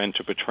best friend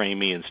to betray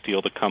me and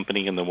steal the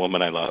company and the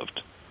woman I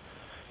loved.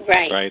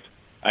 Right?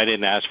 I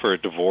didn't ask for a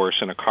divorce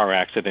and a car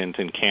accident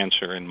and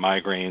cancer and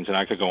migraines, and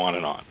I could go on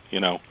and on,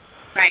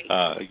 Right.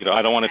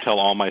 I don't want to tell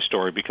all my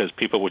story because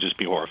people would just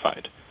be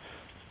horrified.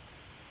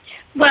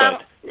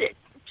 Well,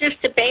 just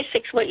the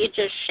basics, what you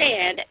just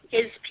shared,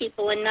 gives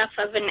people enough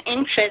of an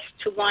interest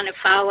to want to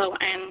follow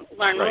and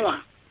learn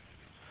more.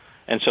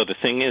 And so the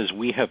thing is,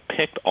 we have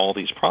picked all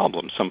these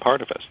problems, some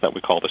part of us, that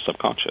we call the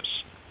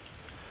subconscious.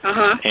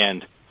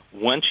 And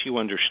once you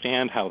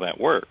understand how that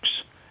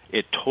works,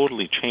 it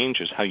totally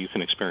changes how you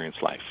can experience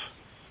life.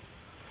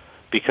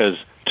 Because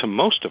to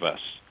most of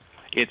us,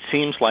 it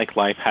seems like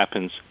life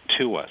happens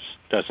to us,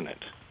 doesn't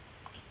it?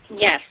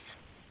 Yes.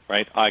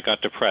 Right? I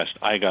got depressed.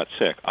 I got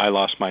sick. I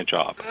lost my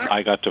job.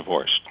 I got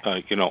divorced.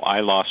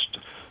 I lost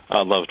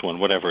a loved one,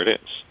 whatever it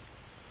is.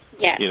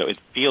 Yes. It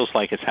feels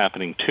like it's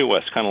happening to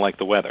us, kind of like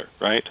the weather,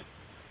 right?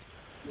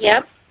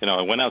 Yep.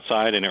 I went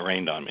outside and it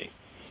rained on me.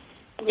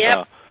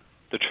 Yep.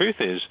 The truth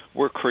is,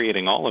 we're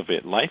creating all of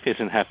it. Life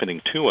isn't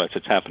happening to us,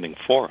 it's happening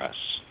for us.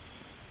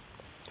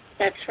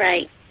 That's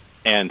right.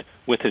 And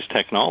with this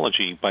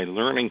technology, by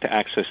learning to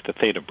access the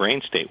theta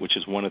brain state, which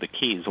is one of the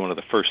keys, one of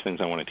the first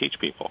things I want to teach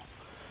people,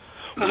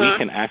 we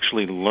can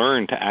actually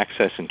learn to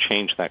access and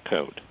change that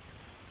code.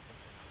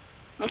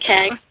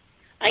 Okay.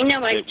 I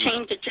know I've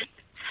changed it just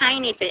a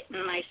tiny bit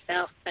in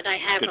myself, but I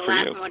have a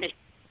lot more to.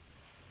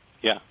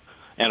 Yeah.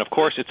 And, of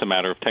course, it's a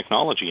matter of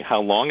technology. How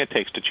long it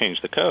takes to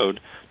change the code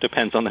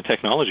depends on the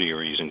technology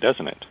you're using,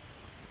 doesn't it?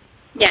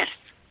 Yes.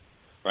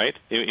 Right?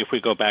 If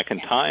we go back in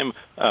time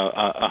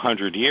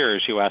 100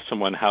 years, you ask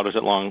someone how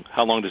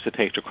long does it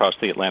take to cross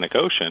the Atlantic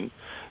Ocean,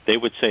 they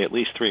would say at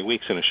least 3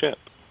 weeks in a ship.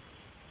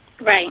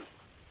 Right.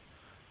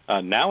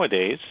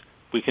 Nowadays,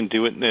 we can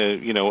do it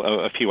in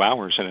a few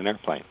hours in an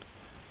airplane.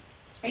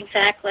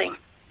 Exactly.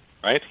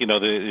 Right?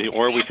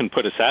 Or we can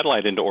put a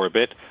satellite into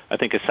orbit. I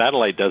think a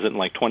satellite does it in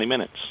like 20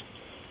 minutes.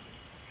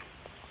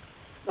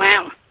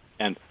 Wow.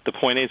 And the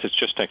point is, it's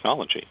just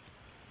technology.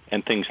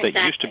 And things that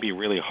used to be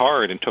really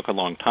hard and took a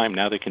long time,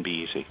 now they can be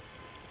easy.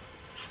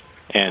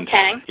 And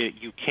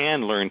you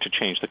can learn to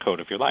change the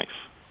code of your life.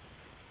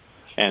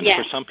 And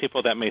for some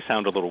people, that may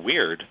sound a little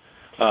weird,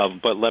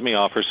 but let me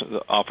offer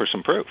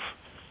some proof.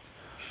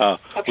 We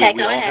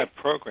all have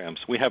programs.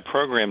 We have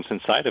programs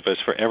inside of us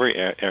for every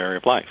area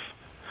of life.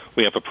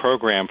 We have a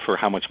program for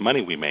how much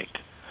money we make,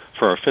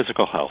 for our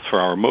physical health, for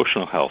our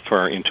emotional health, for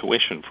our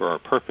intuition, for our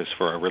purpose,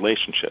 for our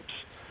relationships.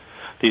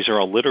 These are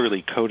all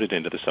literally coded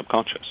into the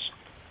subconscious.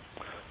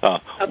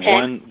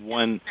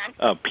 One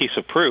piece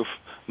of proof,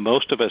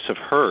 most of us have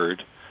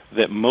heard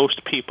that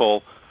most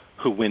people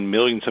who win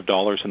millions of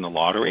dollars in the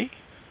lottery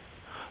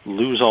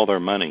lose all their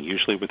money,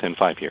 usually within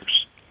 5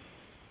 years.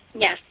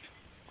 Yes.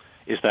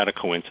 Is that a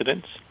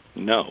coincidence?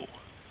 No.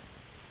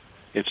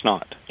 It's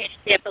not. It's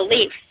their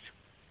beliefs.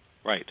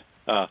 Right.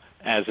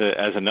 As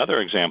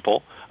another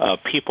example,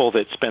 people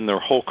that spend their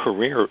whole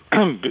career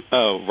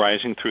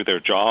rising through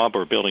their job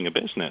or building a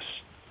business,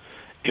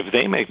 if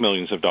they make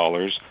millions of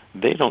dollars,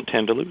 they don't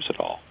tend to lose it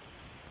all.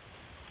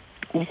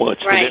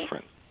 What's the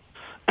difference?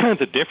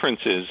 The difference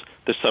is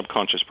the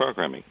subconscious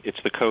programming.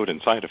 It's the code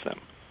inside of them.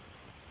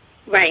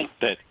 Right.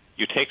 That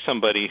you take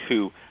somebody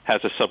who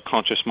has a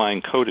subconscious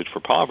mind coded for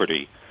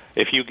poverty,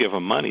 if you give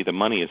them money, the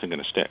money isn't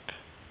going to stick.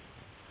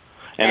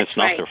 And it's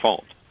not their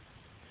fault.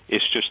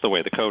 It's just the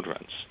way the code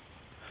runs.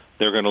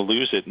 They're going to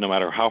lose it no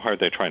matter how hard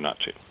they try not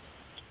to.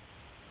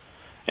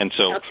 And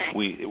so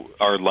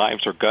our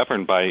lives are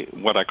governed by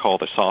what I call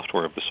the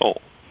software of the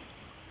soul,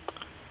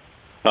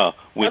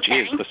 which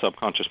is the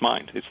subconscious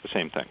mind. It's the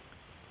same thing.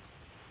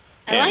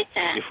 I like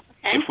that.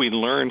 If we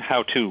learn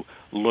how to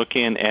look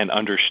in and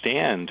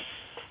understand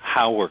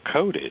how we're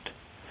coded,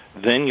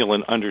 then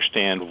you'll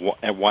understand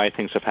why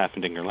things have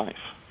happened in your life.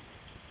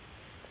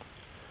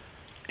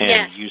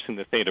 And using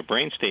the theta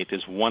brain state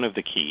is one of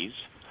the keys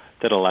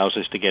that allows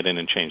us to get in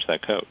and change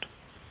that code,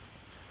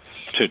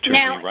 to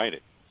rewrite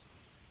it.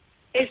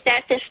 Is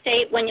that the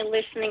state when you're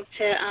listening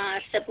to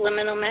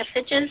subliminal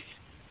messages?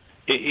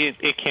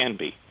 It can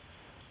be.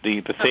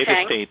 The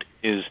theta state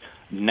is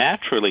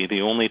naturally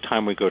the only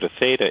time we go to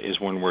theta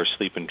is when we're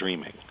asleep and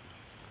dreaming.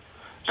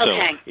 So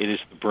it is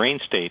the brain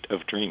state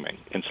of dreaming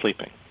and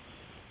sleeping.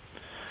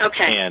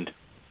 Okay. And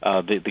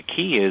the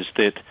key is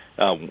that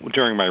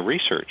during my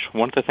research,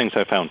 one of the things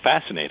I found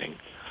fascinating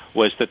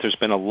was that there's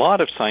been a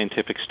lot of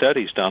scientific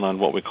studies done on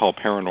what we call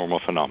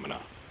paranormal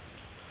phenomena.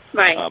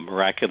 Right.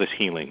 Miraculous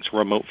healings,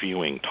 remote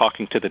viewing,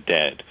 talking to the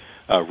dead,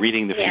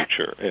 reading the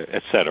future,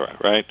 etc.,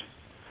 right?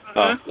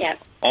 Yes.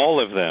 All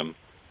of them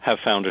have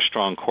found a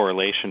strong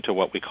correlation to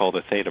what we call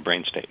the theta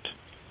brain state.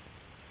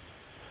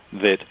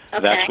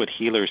 That's what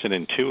healers and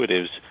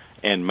intuitives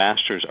and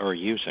masters are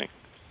using.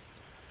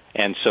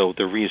 And so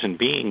the reason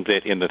being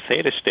that in the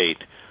theta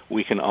state,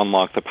 we can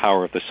unlock the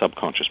power of the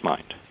subconscious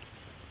mind.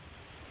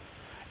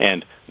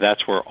 And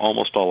that's where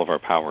almost all of our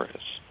power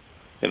is.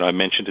 I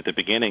mentioned at the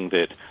beginning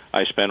that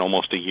I spent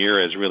almost a year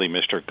as really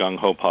Mr.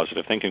 Gung-Ho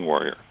positive thinking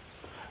warrior,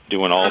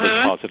 doing all this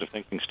positive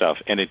thinking stuff,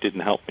 and it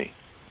didn't help me.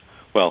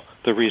 Well,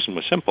 the reason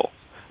was simple.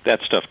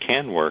 That stuff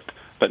can work,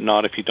 but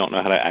not if you don't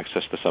know how to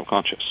access the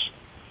subconscious.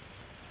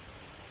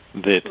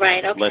 Less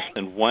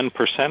than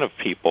 1% of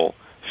people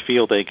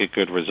feel they get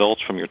good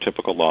results from your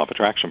typical law of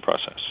attraction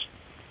process.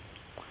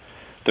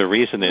 The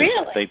reason is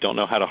they don't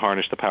know how to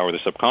harness the power of the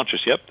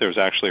subconscious. Yep, there's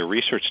actually a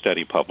research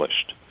study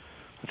published.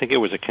 I think it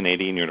was a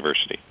Canadian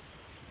university.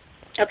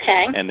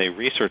 Okay. And they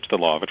researched the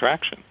law of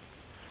attraction.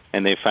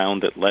 And they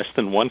found that less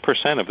than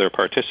 1% of their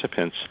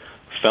participants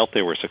felt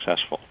they were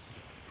successful.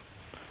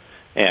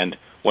 And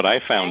what I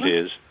found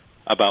is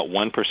about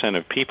 1%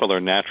 of people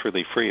are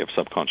naturally free of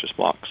subconscious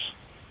blocks.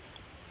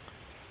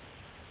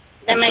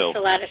 That makes a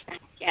lot of sense,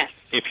 yes.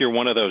 If you're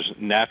one of those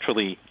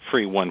naturally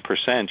free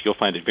 1%, you'll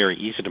find it very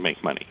easy to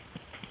make money.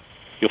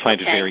 You'll find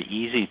it very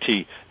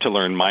easy to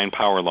learn mind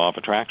power law of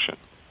attraction.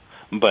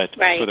 But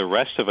for the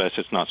rest of us,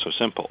 it's not so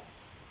simple.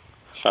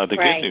 The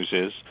good news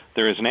is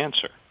there is an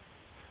answer.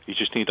 You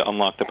just need to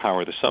unlock the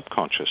power of the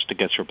subconscious to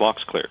get your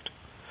blocks cleared,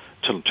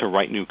 to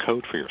write new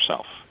code for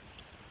yourself.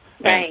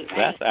 And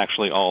that's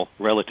actually all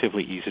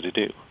relatively easy to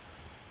do.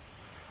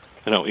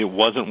 It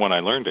wasn't when I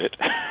learned it,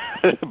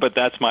 but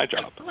that's my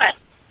job.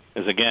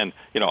 Is again,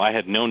 I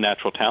had no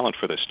natural talent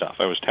for this stuff.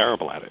 I was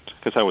terrible at it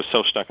because I was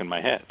so stuck in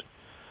my head.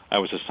 I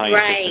was a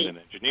scientist and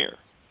an engineer,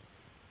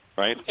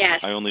 right?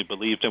 Yes. I only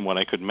believed in what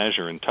I could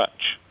measure and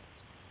touch.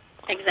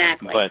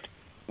 Exactly. But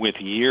with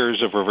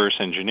years of reverse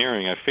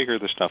engineering, I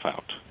figured the stuff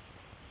out.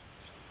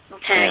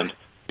 Okay. And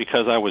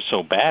because I was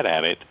so bad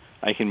at it,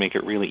 I can make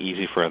it really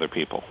easy for other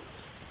people.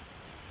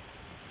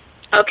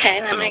 Okay,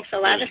 that makes a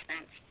lot of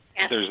sense.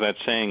 Yes. There's that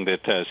saying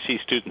that C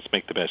students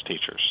make the best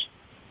teachers.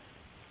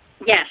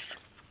 Yes.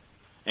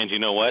 And you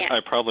know what? Yes.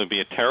 I'd probably be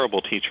a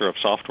terrible teacher of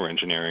software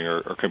engineering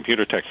or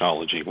computer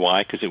technology.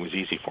 Why? Because it was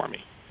easy for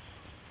me.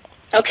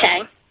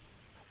 Okay.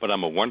 But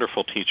I'm a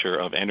wonderful teacher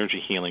of energy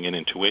healing and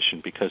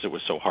intuition because it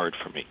was so hard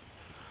for me.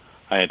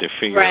 I had to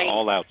figure it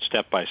all out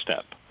step by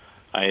step.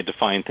 I had to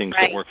find things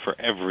that work for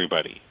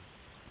everybody.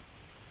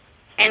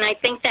 And I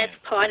think that's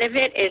part of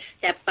it is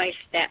step by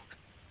step.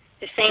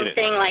 The same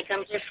thing, like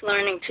I'm just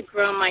learning to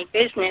grow my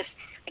business.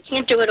 I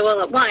can't do it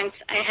all at once.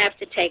 I have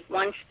to take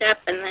one step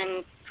and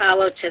then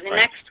follow to the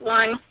next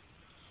one.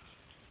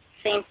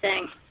 Same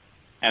thing.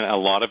 And a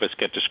lot of us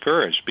get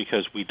discouraged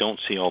because we don't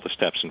see all the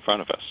steps in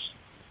front of us.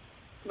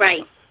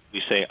 Right.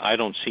 We say, I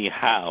don't see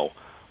how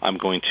I'm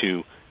going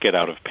to get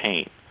out of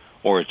pain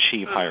or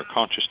achieve higher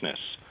consciousness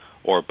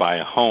or buy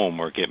a home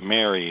or get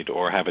married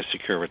or have a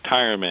secure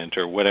retirement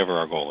or whatever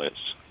our goal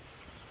is.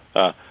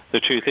 The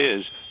truth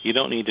is, you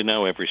don't need to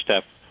know every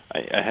step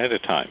ahead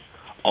of time.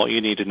 All you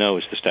need to know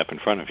is the step in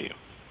front of you.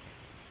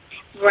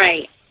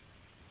 Right.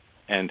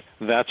 And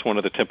that's one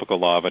of the typical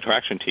law of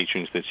attraction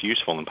teachings that's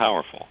useful and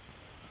powerful.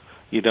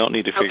 You don't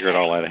need to figure it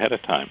all out ahead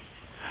of time.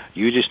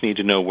 You just need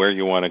to know where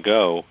you want to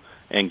go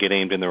and get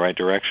aimed in the right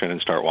direction and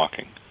start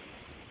walking.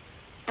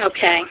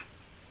 Okay.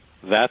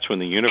 That's when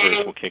the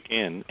universe will kick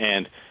in.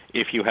 And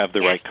if you have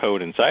the right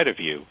code inside of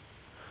you,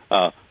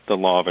 the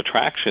law of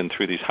attraction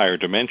through these higher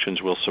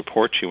dimensions will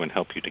support you and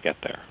help you to get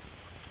there.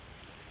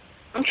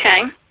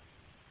 Okay.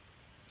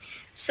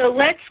 So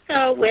let's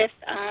go with,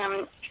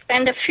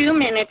 spend a few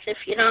minutes, if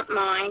you don't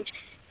mind,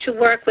 to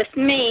work with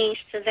me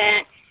so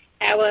that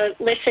our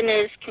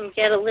listeners can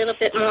get a little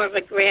bit more of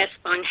a grasp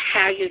on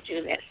how you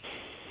do this.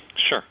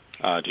 Sure.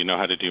 Do you know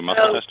how to do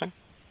muscle testing?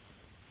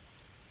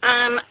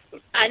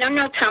 I don't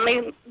know. Tell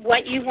me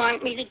what you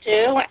want me to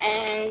do,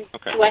 and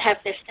do I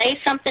have to say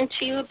something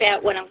to you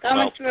about what I'm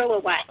going through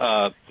or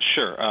what?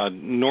 Sure.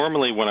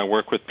 Normally when I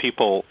work with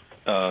people,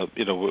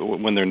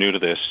 when they're new to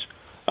this,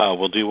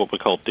 we'll do what we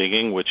call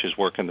digging, which is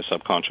work in the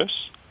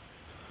subconscious.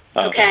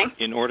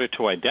 In order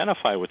to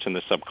identify what's in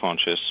the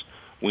subconscious,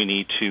 we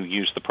need to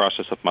use the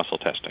process of muscle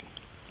testing.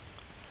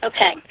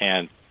 Okay.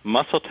 And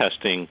muscle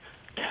testing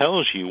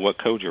tells you what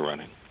code you're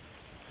running.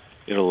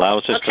 It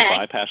allows us to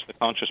bypass the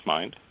conscious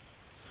mind,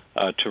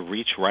 to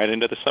reach right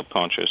into the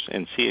subconscious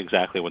and see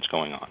exactly what's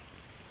going on.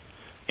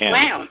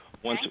 And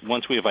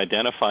once we have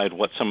identified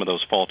what some of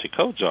those faulty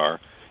codes are,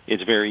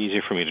 it's very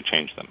easy for me to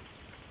change them.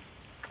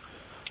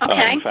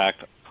 In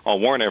fact, I'll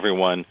warn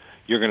everyone,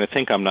 you're going to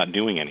think I'm not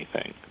doing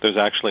anything. There's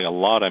actually a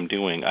lot I'm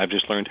doing. I've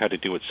just learned how to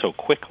do it so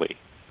quickly,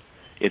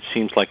 it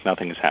seems like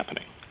nothing is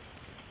happening.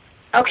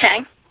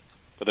 Okay.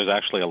 But there's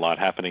actually a lot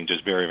happening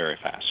just very, very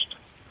fast.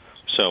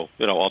 So,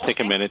 I'll take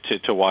a minute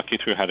to walk you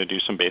through how to do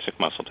some basic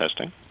muscle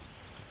testing.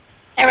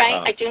 All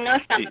right. I do know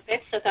some of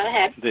it, so go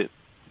ahead.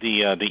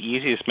 The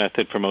easiest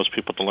method for most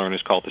people to learn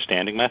is called the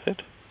standing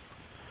method.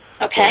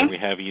 Okay. Where we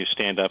have you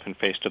stand up and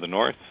face to the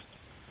north.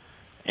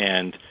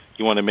 And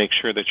you want to make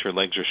sure that your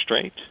legs are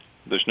straight.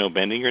 There's no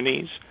bending your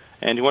knees.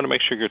 And you want to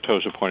make sure your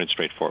toes are pointed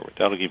straight forward.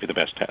 That'll give you the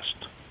best test.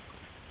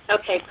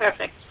 Okay,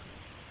 perfect.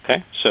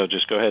 Okay, so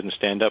just go ahead and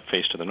stand up,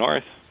 face to the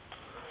north.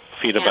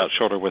 Feet about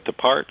shoulder width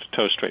apart,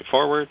 toes straight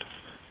forward.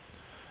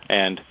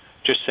 And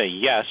just say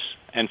yes,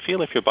 and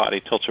feel if your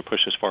body tilts or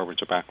pushes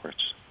forwards or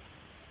backwards.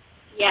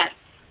 Yes.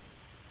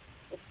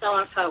 It's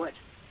going forward.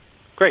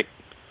 Great.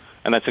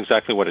 And that's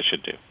exactly what it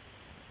should do.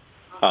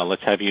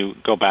 Let's have you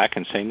go back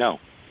and say no.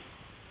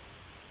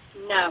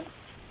 No.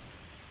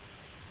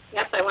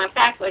 Yep, I went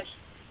backwards.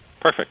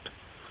 Perfect.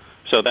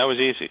 So that was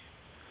easy.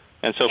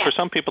 And so for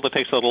some people it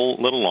takes a little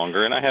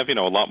longer, and I have, a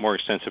lot more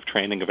extensive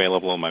training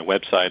available on my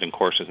website and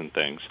courses and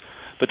things.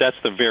 But that's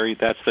the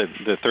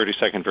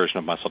 30-second version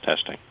of muscle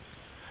testing.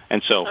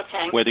 And so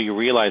whether you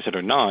realize it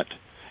or not,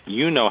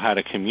 you know how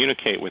to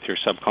communicate with your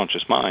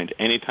subconscious mind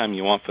anytime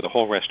you want for the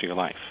whole rest of your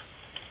life.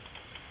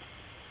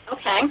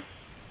 Okay.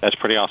 That's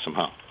pretty awesome,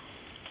 huh?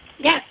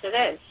 Yes,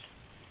 it is.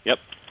 Yep.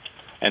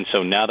 And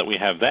so now that we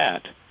have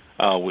that,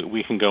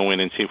 we can go in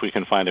and see if we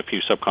can find a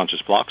few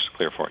subconscious blocks to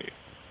clear for you.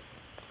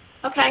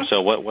 Okay.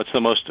 So what's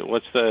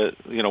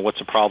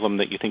a problem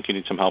that you think you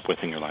need some help with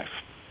in your life?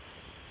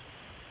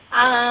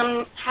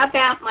 How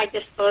about my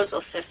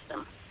disposal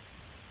system?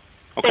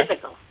 Okay.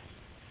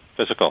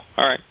 Physical.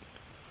 All right.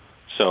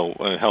 So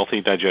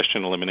healthy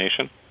digestion,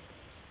 elimination?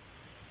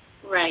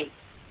 Right.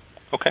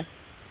 Okay.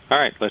 All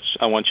right.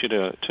 I want you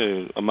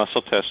to a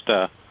muscle test.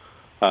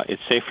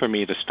 It's safe for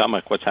me to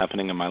stomach what's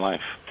happening in my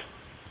life.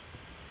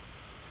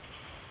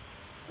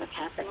 What's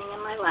happening in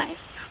my life?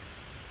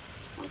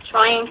 I'm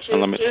trying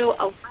to do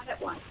a lot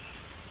at once.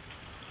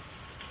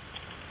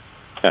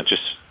 Yeah,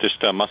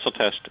 just a muscle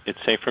test. It's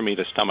safe for me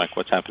to stomach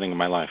what's happening in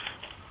my life.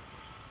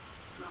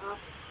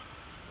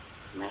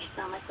 My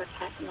stomach, what's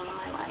happening in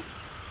my life.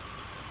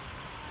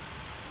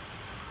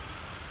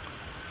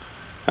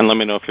 And let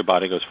me know if your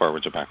body goes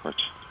forwards or backwards.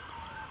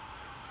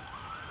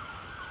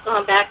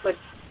 Going backwards.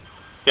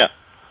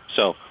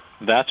 So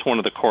that's one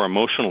of the core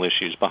emotional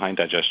issues behind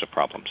digestive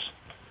problems.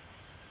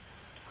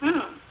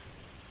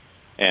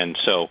 And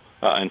so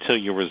until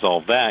you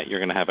resolve that, you're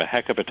going to have a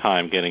heck of a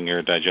time getting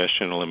your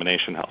digestion and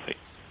elimination healthy.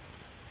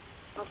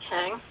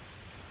 Okay.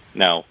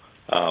 Now,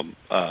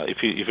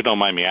 if you don't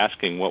mind me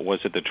asking, what was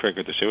it that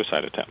triggered the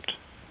suicide attempt?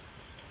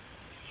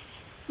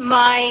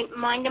 My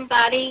mind and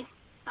body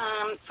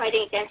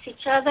fighting against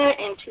each other.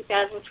 In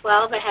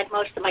 2012, I had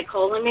most of my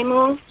colon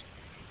removed.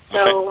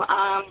 So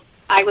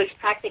I was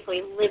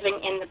practically living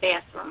in the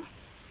bathroom.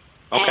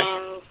 Okay.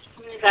 And as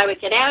soon as I would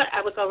get out,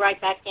 I would go right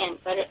back in.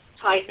 But it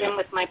ties in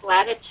with my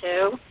bladder,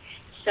 too.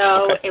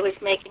 So it was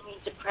making me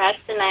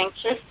depressed and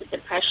anxious. The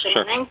depression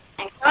and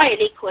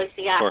anxiety caused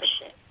the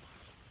opposite.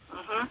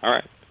 All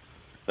right.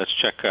 Let's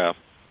check.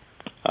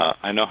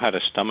 I know how to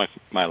stomach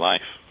my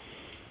life.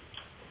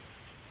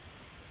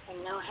 I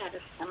know how to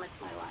stomach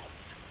my life.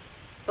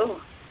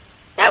 Oh,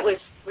 that was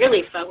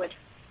really forward.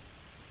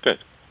 Good.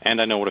 And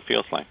I know what it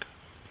feels like.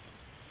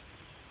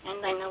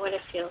 And I know what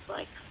it feels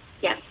like.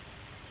 Yes.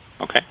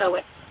 Okay.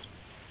 Forward.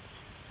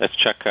 Let's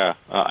check.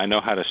 I know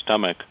how to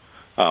stomach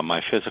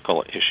my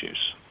physical issues.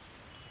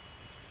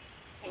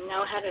 I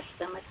know how to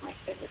stomach my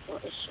physical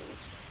issues.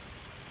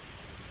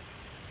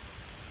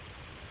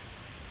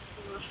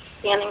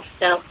 Standing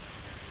still.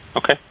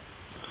 Okay.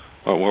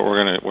 Well,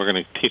 we're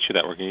gonna teach you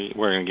that.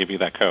 We're gonna give you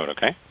that code.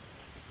 Okay.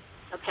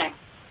 Okay.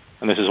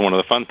 And this is one of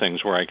the fun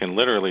things where I can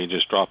literally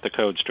just drop the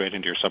code straight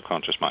into your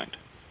subconscious mind.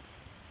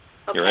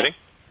 Okay. You ready?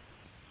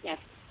 Yes.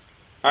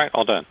 All right.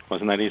 All done.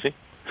 Wasn't that easy?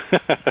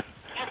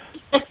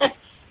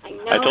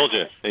 I told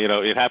you. You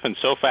know, it happens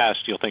so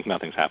fast you'll think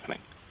nothing's happening.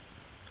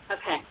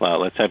 Okay. Well,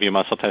 let's have your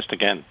muscle test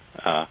again.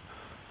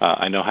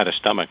 I know how to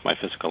stomach my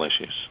physical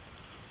issues.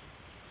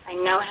 I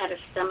know how to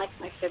stomach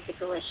my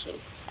physical issues.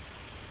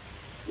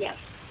 Yes.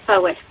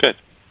 Forward. Good.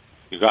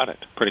 You got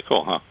it. Pretty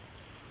cool, huh?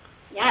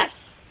 Yes.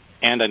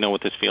 And I know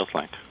what this feels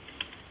like.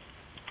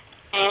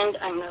 And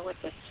I know what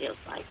this feels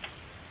like.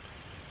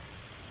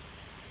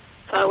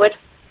 Forward.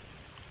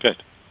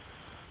 Good.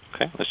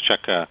 Okay, let's check.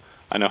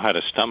 I know how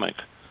to stomach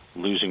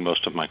losing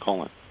most of my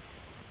colon.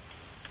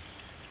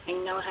 I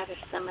know how to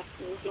stomach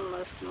losing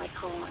most of my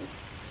colon.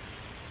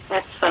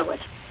 That's forward.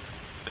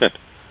 Good.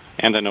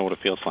 And I know what it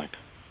feels like.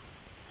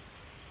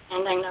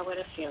 And I know what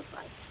it feels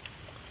like.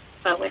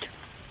 Forward.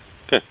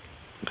 Good.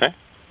 Okay.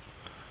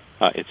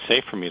 It's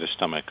safe for me to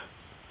stomach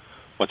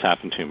what's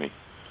happened to me.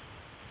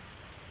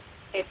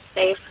 It's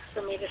safe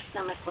for me to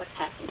stomach what's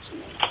happened to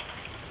me.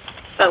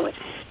 Forward.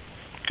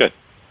 Good.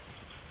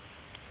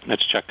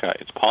 Let's check.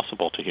 It's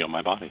possible to heal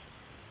my body.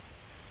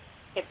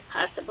 It's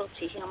possible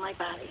to heal my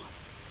body.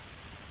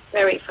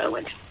 Very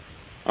forward.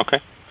 Okay.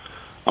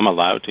 I'm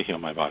allowed to heal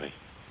my body.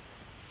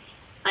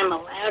 I'm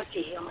allowed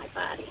to heal my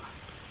body.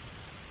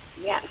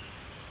 Yes.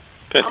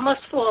 Good.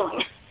 Almost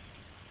falling.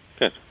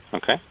 Good.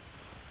 Okay.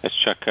 Let's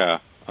check.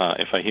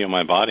 If I heal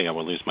my body, I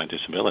will lose my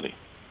disability.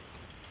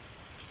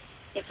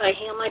 If I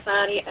heal my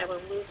body, I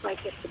will lose my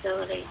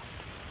disability.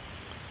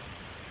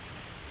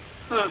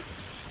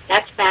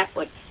 That's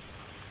backwards.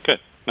 Good.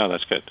 No,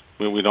 that's good.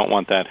 We don't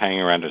want that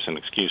hanging around as an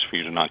excuse for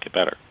you to not get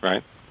better,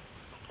 right?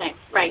 Okay.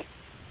 Right.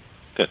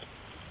 Good.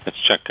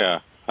 Let's check.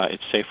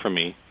 It's safe for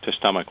me to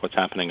stomach what's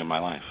happening in my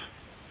life.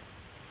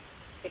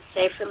 It's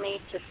safe for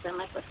me to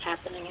stomach what's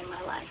happening in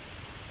my life.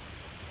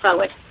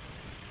 Forward.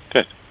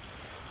 Good.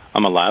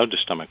 I'm allowed to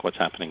stomach what's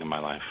happening in my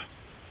life.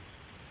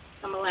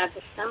 I'm allowed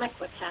to stomach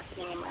what's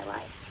happening in my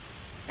life.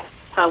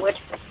 Forward.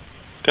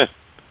 Good.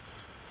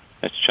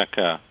 Let's check.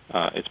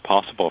 It's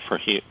possible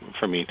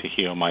for me to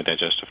heal my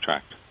digestive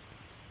tract.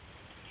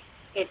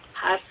 It's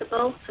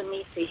possible for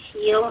me to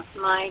heal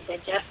my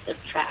digestive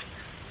tract.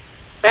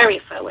 Very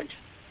forward.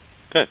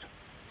 Good.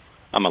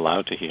 I'm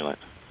allowed to heal it.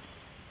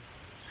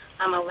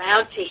 I'm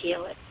allowed to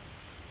heal it.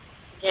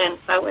 Again,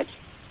 forward.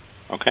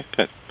 Okay,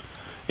 good.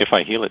 If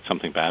I heal it,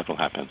 something bad will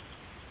happen.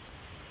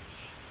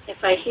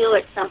 If I heal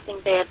it, something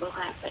bad will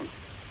happen.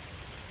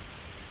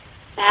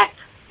 Back.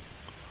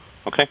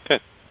 Okay,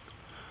 good.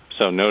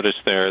 So notice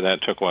there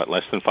that took,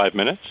 less than 5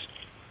 minutes?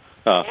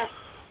 Yes.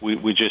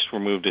 We just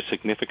removed a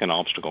significant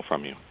obstacle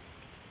from you.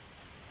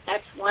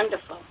 That's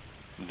wonderful.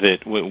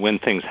 That when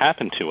things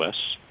happen to us,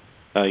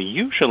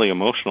 usually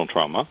emotional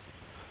trauma,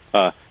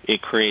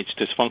 it creates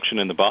dysfunction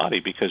in the body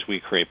because we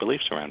create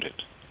beliefs around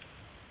it.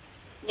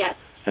 Yes.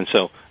 And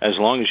so as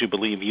long as you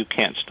believe you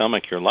can't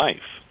stomach your life,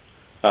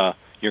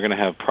 you're going to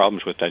have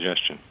problems with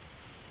digestion.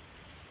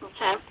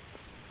 Okay.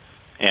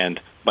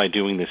 And by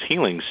doing this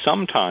healing,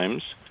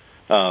 sometimes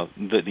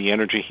the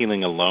energy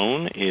healing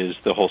alone is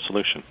the whole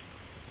solution.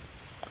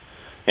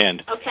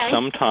 And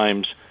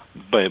sometimes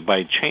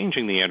by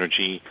changing the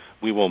energy,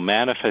 we will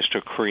manifest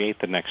or create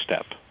the next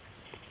step,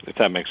 if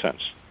that makes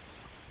sense.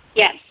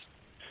 Yes.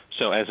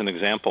 So as an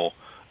example,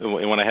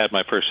 when I had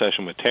my first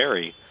session with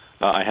Terry,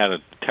 I had a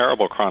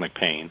terrible chronic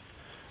pain,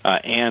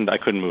 and I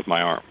couldn't move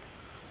my arm.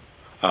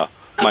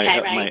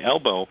 My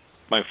elbow,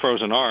 my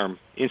frozen arm,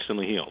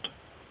 instantly healed.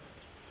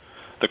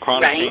 The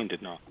chronic pain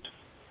did not.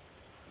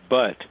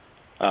 But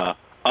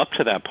up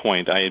to that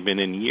point, I had been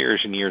in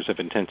years and years of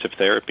intensive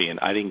therapy, and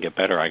I didn't get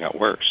better. I got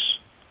worse.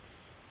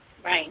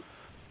 Right.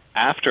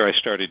 After I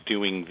started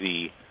doing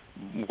the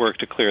work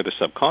to clear the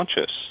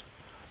subconscious,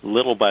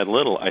 little by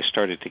little, I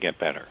started to get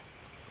better.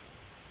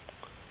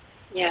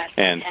 Yes.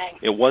 And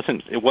it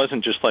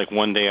wasn't just like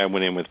one day I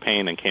went in with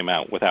pain and came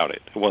out without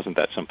it. It wasn't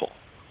that simple.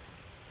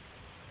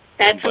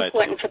 That's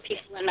important for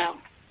people to know.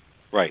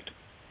 Right.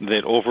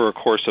 That over a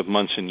course of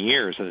months and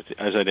years,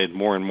 as I did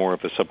more and more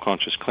of the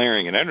subconscious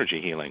clearing and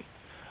energy healing,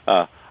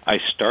 I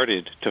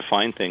started to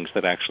find things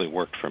that actually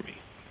worked for me.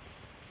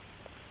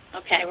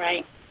 Okay,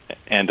 right.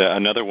 And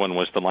another one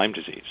was the Lyme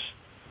disease.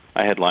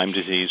 I had Lyme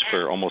disease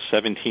for almost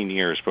 17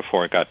 years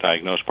before I got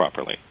diagnosed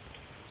properly.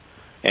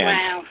 And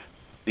wow.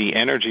 The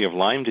energy of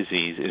Lyme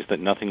disease is that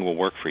nothing will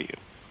work for you.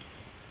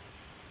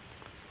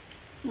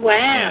 Wow.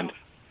 And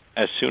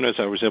as soon as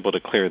I was able to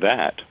clear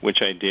that,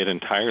 which I did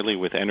entirely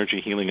with energy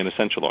healing and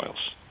essential oils.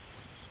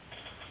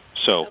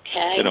 So,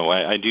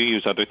 I do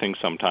use other things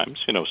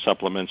sometimes,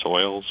 supplements,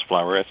 oils,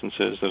 flower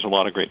essences. There's a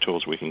lot of great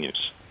tools we can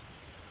use.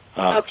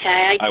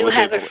 I do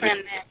have a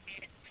friend that's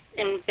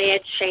in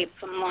bad shape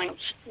from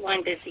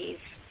Lyme disease.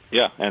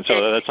 Yeah, and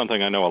so that's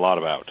something I know a lot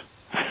about.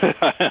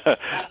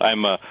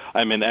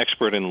 I'm an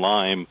expert in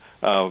Lyme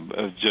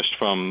just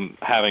from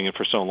having it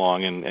for so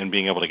long and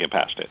being able to get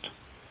past it.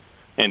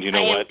 And you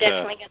know what? I am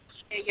definitely going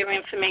to share your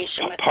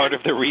information with part them.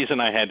 of the reason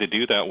I had to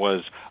do that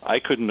was I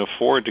couldn't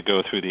afford to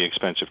go through the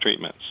expensive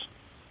treatments.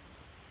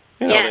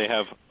 They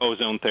have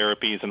ozone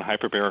therapies and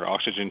hyperbaric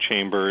oxygen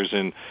chambers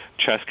and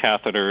chest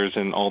catheters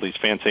and all these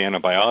fancy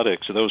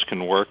antibiotics. Those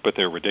can work, but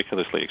they're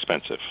ridiculously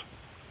expensive.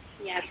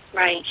 Yes,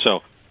 right. So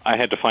I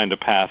had to find a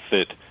path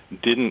that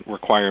didn't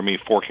require me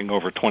forking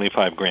over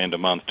 $25,000 a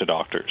month to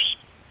doctors.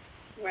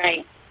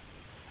 Right.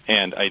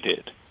 And I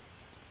did.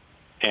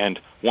 And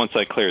once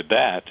I cleared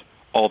that,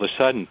 all of a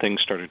sudden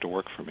things started to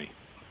work for me.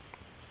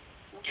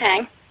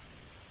 Okay.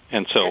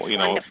 And so,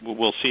 wonderful.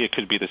 We'll see it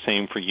could be the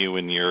same for you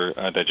in your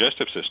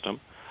digestive system.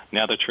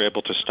 Now that you're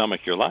able to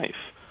stomach your life,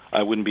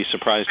 I wouldn't be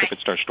surprised if it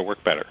starts to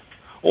work better.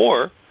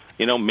 Or,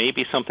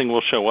 maybe something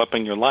will show up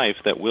in your life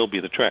that will be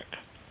the trick,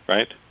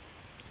 right?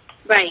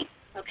 Right.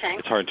 Okay.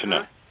 It's hard to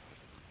know.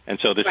 And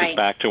so this is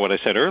back to what I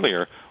said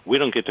earlier. We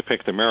don't get to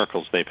pick the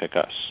miracles. They pick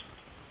us.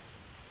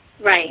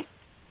 Right.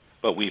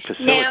 But we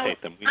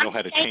facilitate them. We know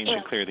how to change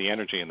and clear the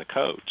energy and the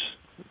codes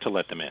to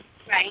let them in.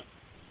 Right.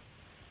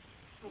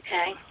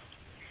 Okay.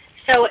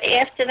 So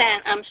after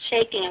that, I'm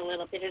shaking a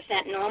little bit. Is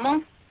that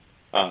normal?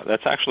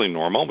 That's actually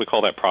normal. We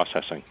call that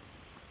processing.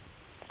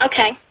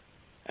 Okay.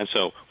 And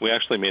so we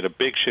actually made a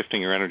big shift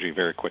in your energy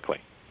very quickly.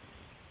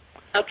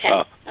 Okay.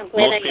 I'm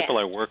glad most people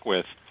I work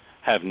with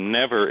have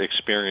never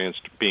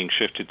experienced being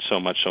shifted so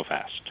much so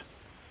fast.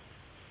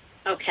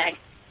 Okay.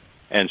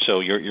 And so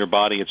your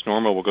body, it's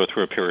normal, will go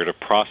through a period of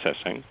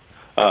processing.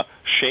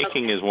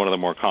 Shaking is one of the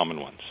more common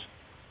ones.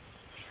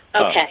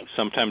 Okay.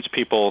 Sometimes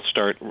people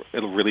start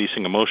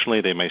releasing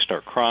emotionally. They may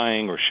start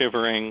crying or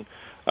shivering.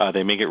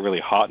 They may get really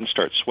hot and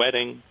start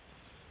sweating.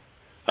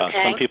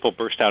 Some people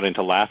burst out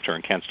into laughter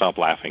and can't stop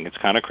laughing. It's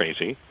kind of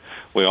crazy.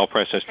 We all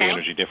process the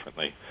energy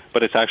differently.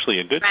 But it's actually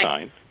a good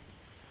sign.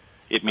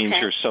 It means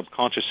your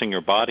subconscious in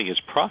your body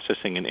is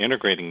processing and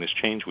integrating this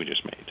change we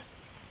just made.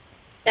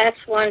 That's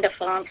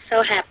wonderful. I'm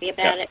so happy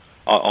about it.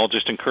 I'll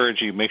just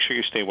encourage you, make sure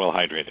you stay well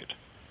hydrated.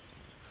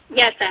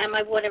 Yes, I have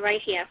my water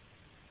right here.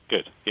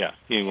 Good, yeah.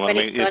 You want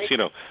to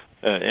make,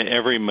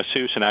 every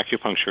masseuse and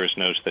acupuncturist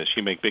knows this.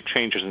 You make big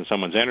changes in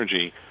someone's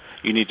energy,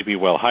 you need to be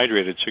well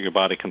hydrated so your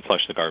body can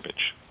flush the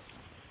garbage.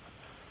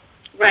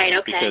 Right,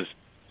 okay. Because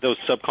those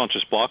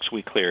subconscious blocks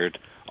we cleared,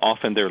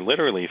 often they're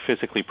literally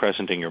physically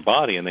present in your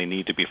body and they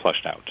need to be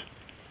flushed out.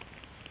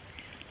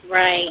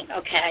 Right,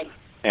 okay.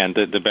 And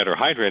the better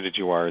hydrated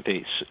you are,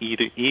 the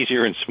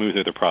easier and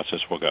smoother the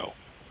process will go.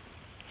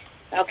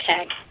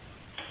 Okay.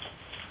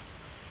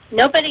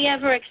 Nobody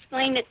ever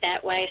explained it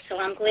that way, so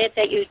I'm glad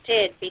that you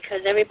did,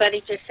 because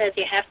everybody just says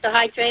you have to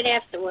hydrate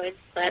afterwards,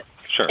 but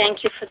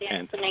thank you for the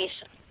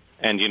explanation.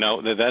 And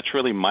that's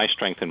really my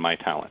strength and my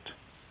talent.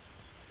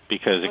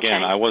 Because,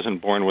 again, I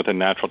wasn't born with a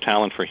natural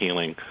talent for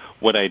healing.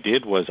 What I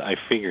did was I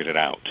figured it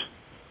out.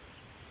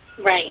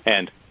 Right.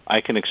 And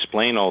I can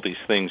explain all these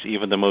things,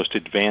 even the most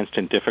advanced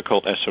and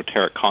difficult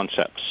esoteric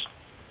concepts.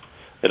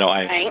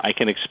 I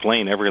can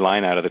explain every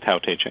line out of the Tao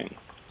Te Ching.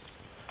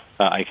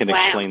 I can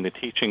explain the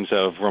teachings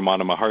of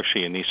Ramana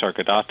Maharshi and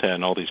Nisargadatta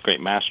and all these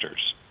great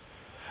masters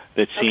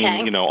that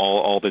seen,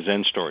 all the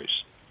Zen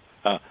stories.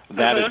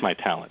 That is my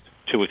talent,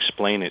 to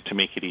explain it, to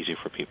make it easy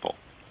for people.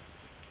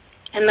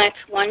 And that's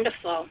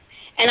wonderful.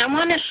 And I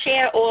want to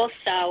share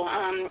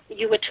also,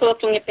 you were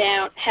talking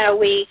about how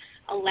we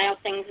allow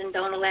things and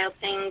don't allow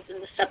things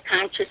and the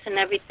subconscious and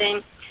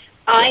everything.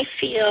 I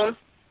feel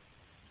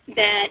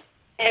that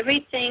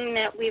everything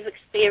that we've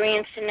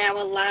experienced in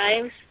our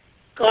lives,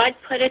 God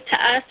put it to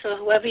us, or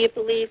whoever you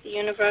believe, the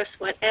universe,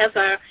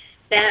 whatever,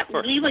 that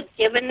we were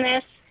given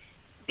this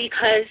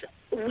because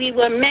we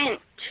were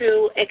meant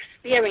to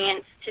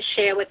experience, to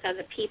share with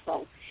other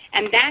people.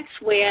 And that's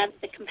where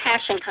the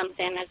compassion comes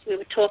in, as we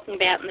were talking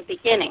about in the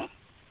beginning.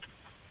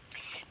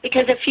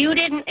 Because if you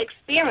didn't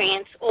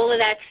experience all of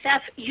that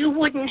stuff, you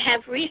wouldn't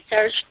have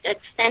researched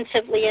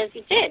extensively as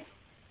you did.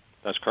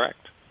 That's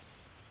correct.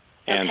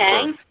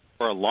 And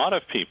for a lot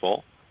of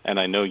people, and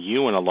I know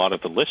you and a lot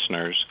of the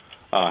listeners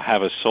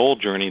have a soul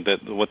journey,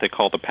 that what they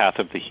call the path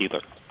of the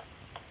healer.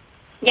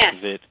 Yes.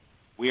 That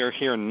we are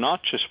here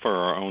not just for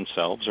our own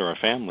selves or our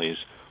families.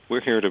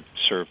 We're here to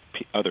serve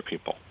other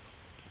people.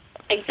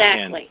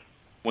 Exactly. And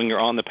when you're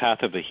on the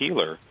path of the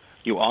healer,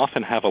 you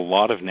often have a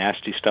lot of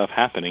nasty stuff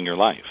happen in your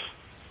life.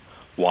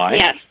 Why?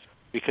 Yes.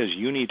 Because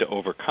you need to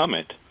overcome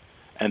it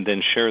and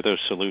then share those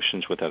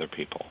solutions with other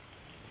people.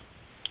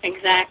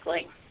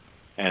 Exactly.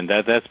 And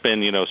that's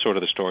been, sort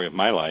of the story of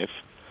my life.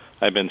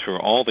 I've been through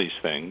all these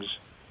things,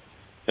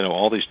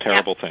 all these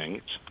terrible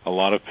things, a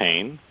lot of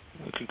pain.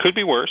 It could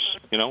be worse,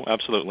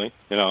 absolutely.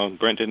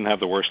 Brent didn't have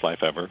the worst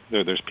life ever.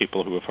 There's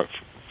people who have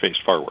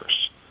faced far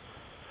worse.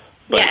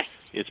 But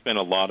it's been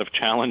a lot of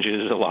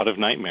challenges, a lot of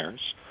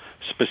nightmares,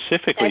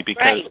 specifically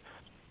because,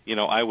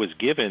 I was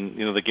given,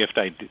 the gift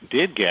I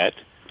did get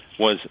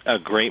was a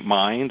great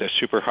mind, a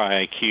super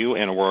high IQ,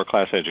 and a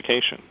world-class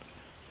education.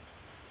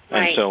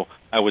 Right. And so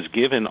I was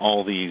given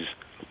all these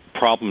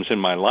problems in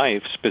my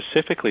life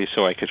specifically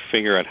so I could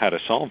figure out how to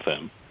solve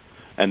them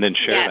and then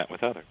share that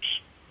with others.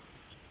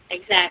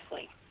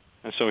 Exactly.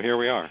 And so here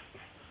we are.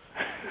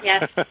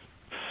 Yes,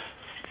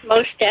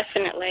 most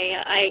definitely.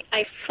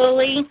 I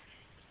fully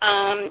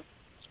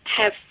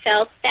have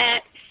felt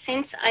that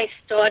since I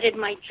started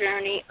my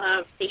journey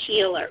of the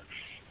healer.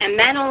 And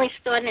that only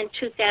started in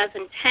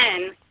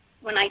 2010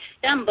 when I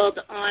stumbled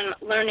on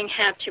learning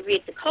how to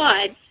read the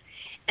cards,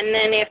 and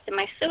then after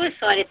my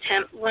suicide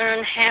attempt,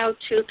 learn how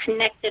to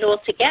connect it all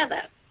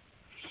together.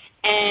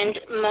 And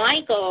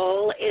my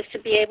goal is to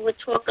be able to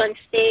talk on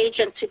stage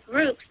and to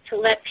groups to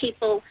let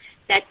people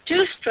that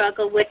do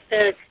struggle with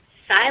the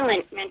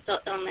silent mental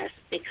illness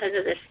because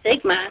of the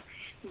stigma,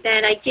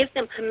 that I give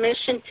them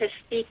permission to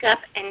speak up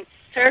and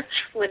search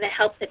for the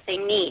help that they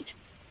need.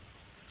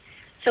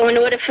 So in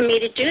order for me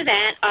to do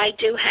that, I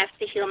do have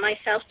to heal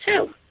myself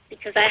too,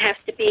 because I have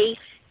to be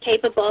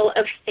capable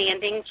of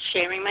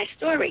sharing my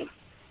story.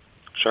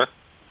 Sure.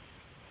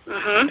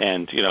 Mm-hmm.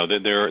 And,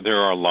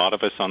 there are a lot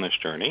of us on this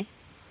journey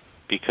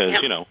because,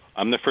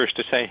 I'm the first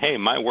to say, hey,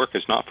 my work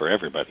is not for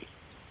everybody.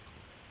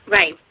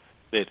 Right.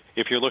 That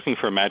if you're looking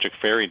for magic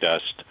fairy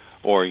dust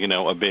or,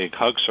 a big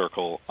hug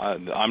circle,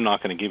 I'm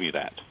not going to give you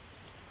that.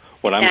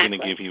 What I'm going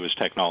to give you is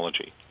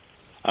technology.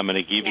 I'm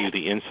going to give you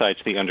the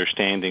insights, the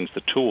understandings,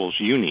 the tools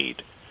you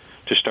need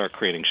to start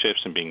creating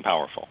shifts and being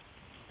powerful.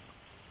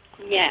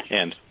 Yes.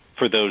 And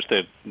for those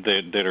that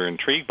are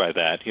intrigued by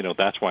that,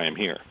 that's why I'm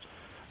here.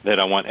 That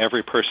I want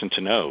every person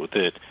to know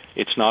that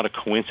it's not a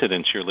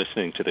coincidence you're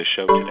listening to this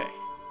show today.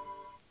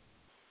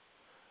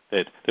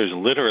 That there's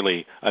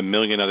literally a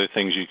million other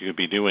things you could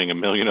be doing, a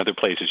million other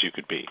places you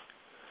could be.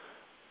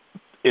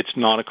 It's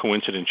not a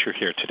coincidence you're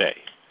here today.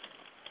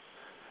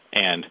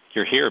 And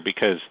you're here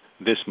because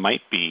this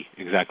might be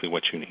exactly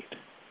what you need.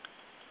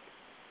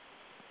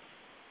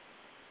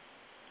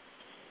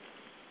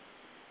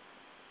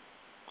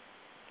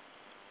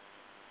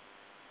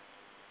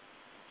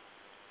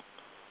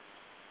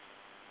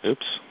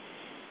 Oops.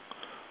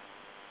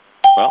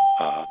 Well,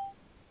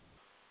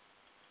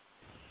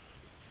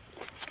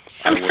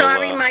 I'm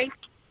sorry, my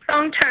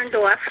phone turned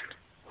off.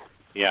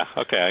 Yeah,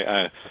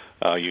 okay.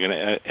 You going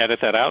to edit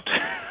that out?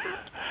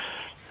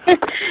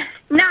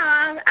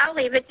 No, I'll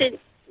leave it.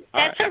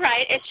 That's all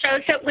right. It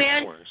shows that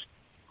we're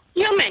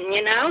human,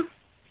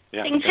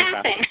 Yeah, things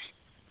happen.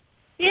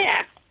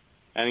 Yeah.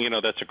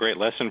 And, that's a great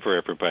lesson for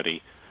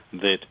everybody,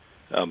 that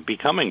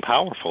becoming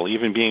powerful,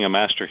 even being a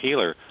master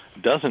healer,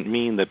 doesn't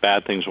mean that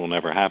bad things will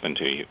never happen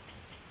to you.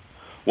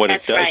 What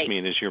it does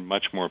mean is you're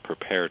much more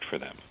prepared for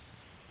them.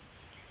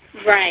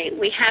 Right.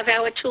 We have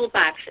our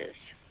toolboxes.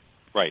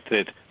 Right.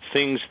 That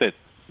things that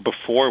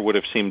before would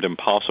have seemed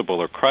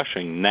impossible or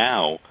crushing,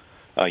 now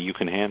you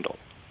can handle.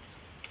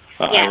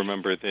 I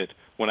remember that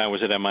when I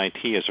was at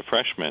MIT as a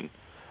freshman,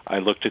 I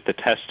looked at the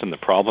tests and the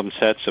problem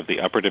sets of the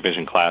upper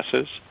division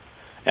classes,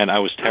 and I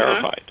was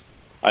terrified.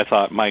 I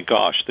thought, my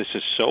gosh, this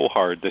is so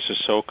hard. This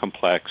is so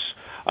complex.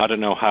 I don't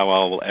know how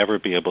I will ever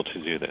be able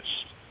to do this.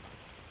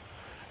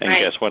 And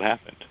guess what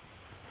happened?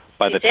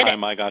 By the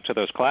time I got to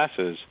those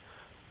classes,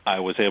 I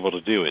was able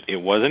to do it.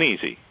 It wasn't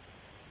easy,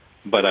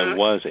 but I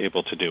was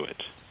able to do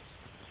it.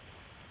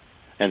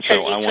 And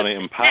so I want to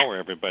empower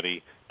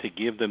everybody to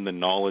give them the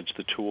knowledge,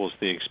 the tools,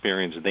 the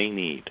experience they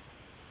need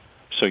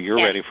so you're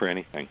ready for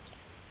anything.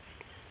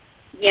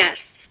 Yes.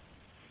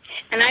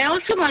 And I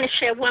also want to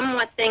share one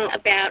more thing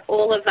about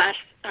all of us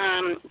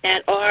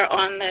that are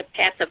on the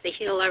path of the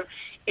healer,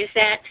 is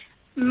that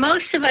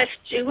most of us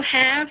do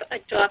have a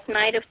dark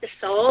night of the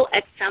soul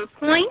at some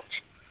point,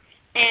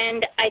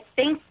 and I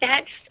think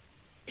that's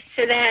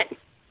so that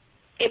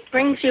it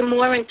brings you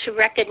more into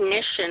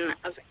recognition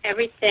of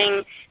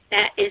everything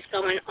that is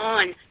going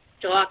on,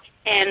 dark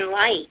and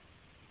light.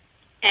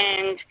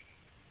 And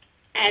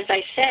as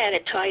I said,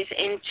 it ties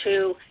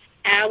into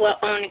our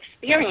own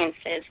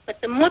experiences.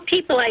 But the more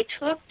people I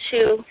talk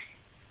to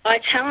are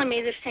telling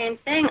me the same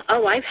thing.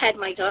 Oh, I've had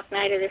my dark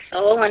night of the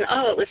soul, and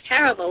oh, it was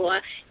terrible.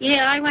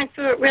 Yeah, I went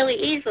through it really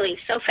easily.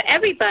 So for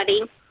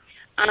everybody,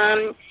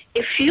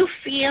 if you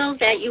feel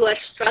that you are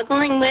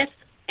struggling with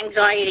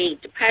anxiety,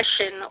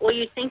 depression, or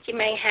you think you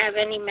may have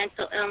any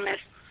mental illness,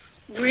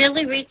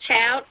 really reach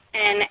out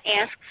and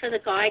ask for the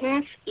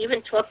guidance.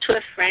 Even talk to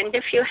a friend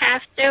if you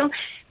have to,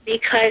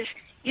 because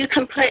you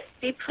can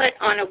be put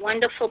on a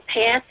wonderful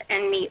path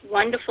and meet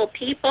wonderful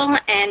people,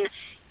 and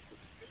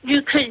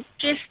you could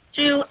just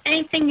do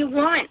anything you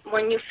want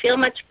when you feel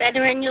much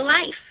better in your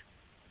life.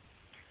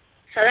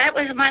 So that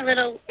was my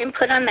little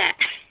input on that.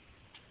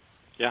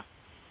 Yeah.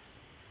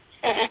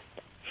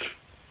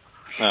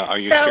 Are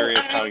you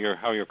curious how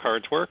your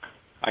cards work?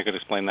 I could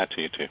explain that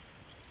to you too.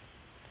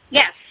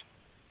 Yes.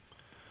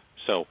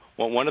 So,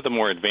 one of the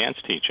more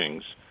advanced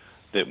teachings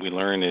that we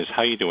learn is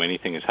how you do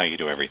anything is how you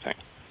do everything.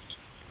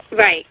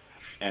 Right.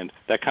 And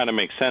that kind of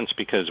makes sense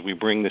because we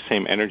bring the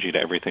same energy to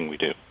everything we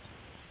do.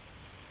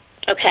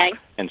 Okay.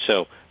 And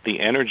so the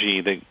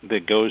energy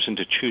that goes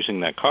into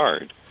choosing that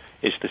card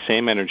is the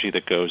same energy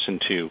that goes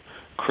into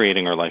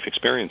creating our life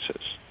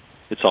experiences.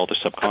 It's all the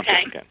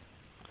subconscious again.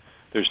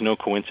 There's no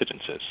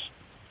coincidences.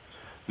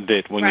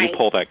 That when you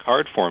pull that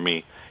card for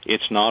me,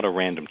 it's not a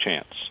random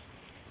chance.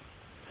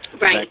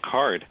 Right. That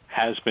card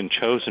has been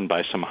chosen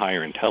by some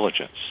higher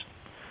intelligence.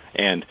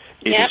 And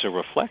it is a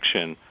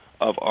reflection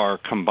of our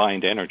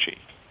combined energy.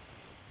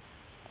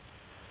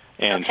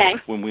 And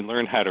when we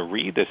learn how to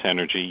read this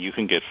energy, you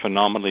can get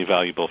phenomenally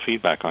valuable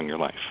feedback on your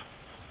life.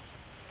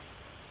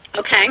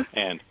 Okay.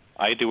 And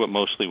I do it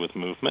mostly with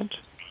movement.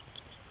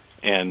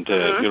 And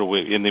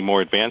in the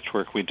more advanced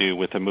work we do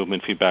with the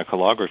movement feedback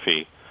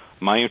holography,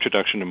 my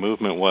introduction to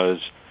movement was,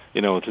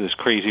 this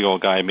crazy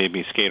old guy made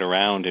me skate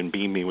around and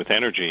beam me with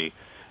energy.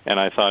 And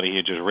I thought he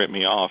had just ripped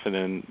me off. And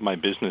then my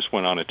business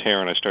went on a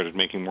tear, and I started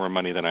making more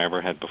money than I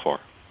ever had before.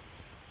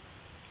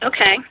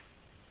 Okay.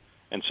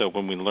 And so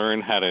when we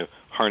learn how to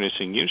harness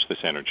and use this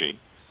energy,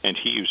 and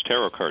he used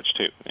tarot cards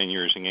too, and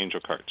you're using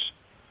angel cards.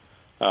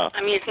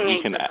 I'm using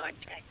angel cards.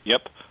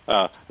 Yep.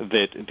 That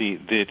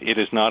it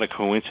is not a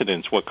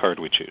coincidence what card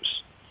we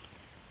choose.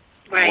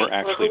 Right. We're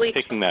actually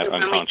picking that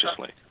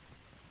unconsciously.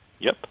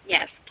 Yep.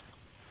 Yes.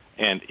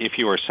 And if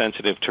you are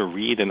sensitive to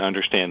read and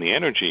understand the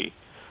energy,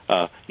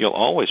 you'll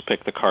always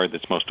pick the card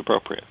that's most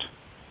appropriate.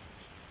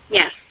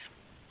 Yes.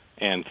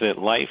 And that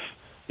life,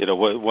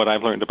 what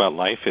I've learned about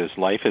life is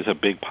a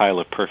big pile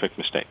of perfect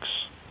mistakes.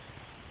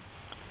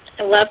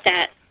 I love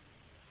that.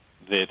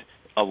 That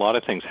a lot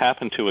of things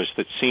happen to us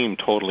that seem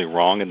totally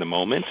wrong in the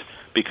moment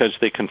because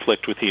they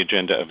conflict with the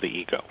agenda of the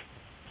ego.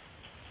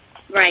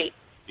 Right.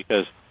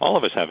 Because all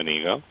of us have an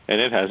ego,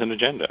 and it has an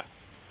agenda,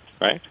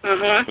 right?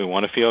 Mm-hmm. We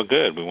want to feel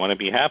good. We want to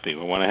be happy.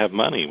 We want to have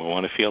money. We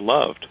want to feel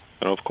loved.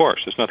 And of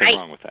course, there's nothing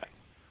wrong with that.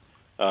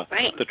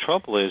 The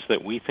trouble is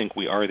that we think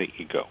we are the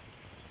ego.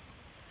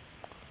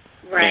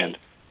 Right. And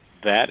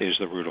that is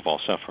the root of all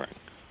suffering.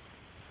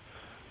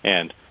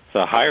 And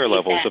the higher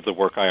levels of the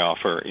work I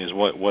offer is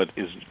what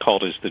is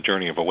called as the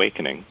journey of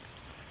awakening,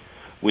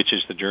 which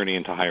is the journey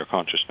into higher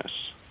consciousness.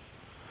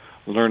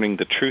 Learning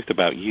the truth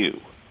about you,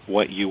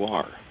 what you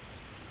are,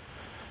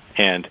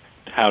 and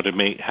how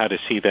to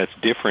see that's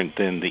different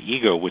than the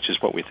ego, which is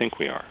what we think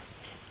we are.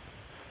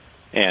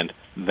 And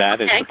that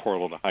is the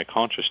portal to high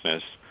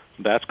consciousness.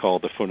 That's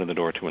called the foot in the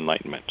door to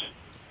enlightenment.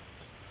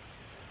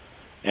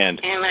 And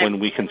when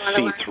we can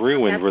see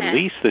through and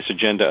release this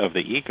agenda of the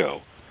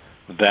ego,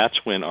 that's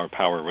when our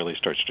power really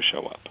starts to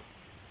show up.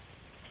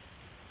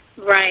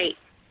 Right.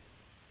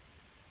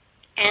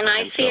 And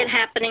I see it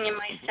happening in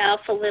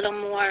myself a little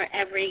more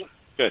every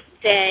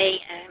day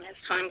and as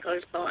time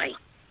goes by.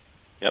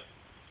 Yep.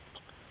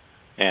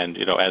 And,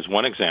 as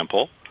one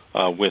example,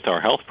 with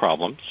our health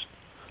problems,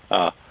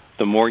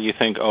 the more you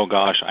think, oh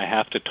gosh, I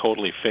have to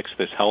totally fix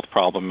this health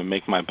problem and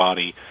make my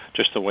body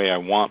just the way I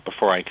want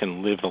before I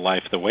can live the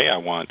life the way I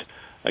want,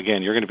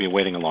 again, you're going to be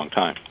waiting a long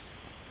time.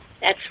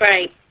 That's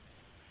right.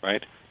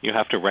 Right? You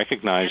have to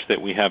recognize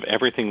that we have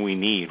everything we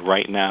need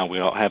right now. We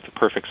all have the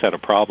perfect set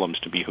of problems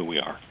to be who we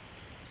are.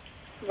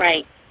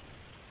 Right.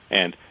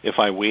 And if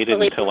I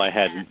waited until I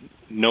had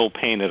no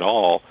pain at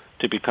all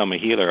to become a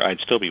healer, I'd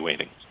still be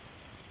waiting.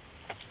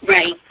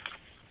 Right.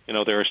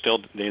 There are still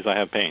days I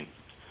have pain.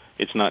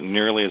 It's not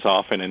nearly as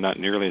often and not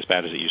nearly as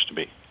bad as it used to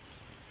be.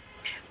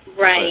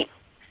 Right.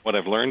 But what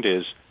I've learned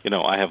is,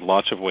 I have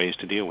lots of ways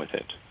to deal with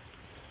it.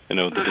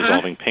 The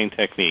dissolving pain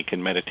technique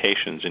and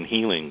meditations and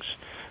healings,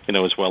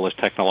 as well as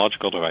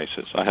technological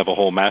devices. I have a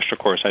whole master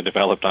course I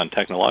developed on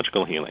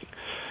technological healing,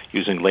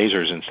 using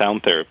lasers and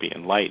sound therapy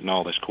and light and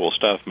all this cool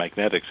stuff,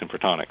 magnetics and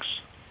photonics.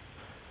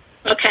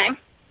 Okay.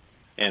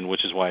 And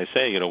which is why I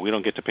say, we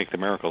don't get to pick the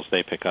miracles,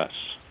 they pick us.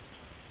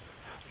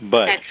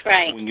 But that's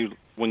right.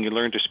 When you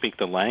learn to speak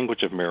the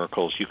language of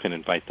miracles, you can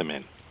invite them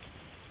in.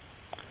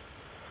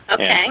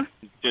 Okay. And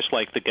just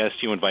like the guests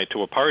you invite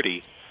to a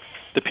party,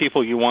 the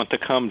people you want to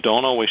come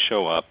don't always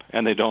show up,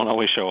 and they don't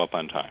always show up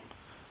on time.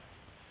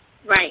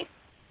 Right.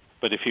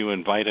 But if you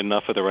invite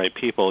enough of the right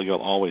people, you'll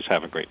always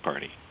have a great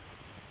party.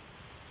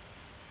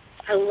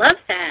 I love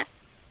that.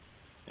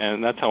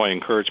 And that's how I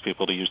encourage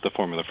people to use the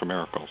formula for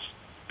miracles.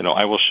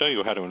 I will show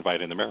you how to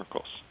invite in the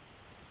miracles.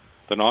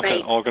 They're not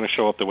all going to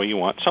show up the way you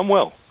want. Some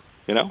will,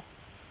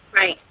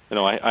 Right.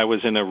 I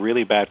was in a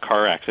really bad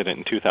car accident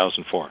in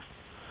 2004.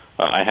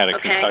 I had a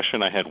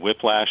concussion. I had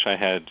whiplash. I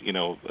had,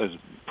 a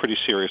pretty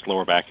serious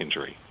lower back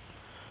injury.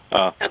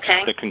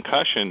 The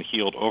concussion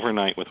healed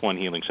overnight with one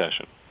healing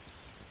session.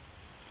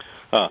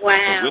 Wow.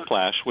 The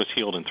whiplash was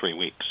healed in 3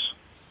 weeks.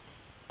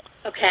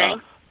 Okay.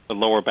 The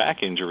lower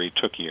back injury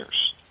took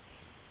years.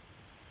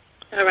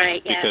 All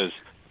right, yes. Because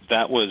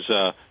that was,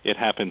 it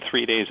happened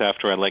 3 days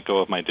after I let go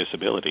of my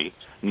disability.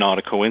 Not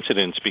a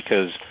coincidence,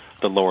 because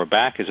the lower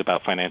back is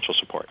about financial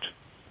support.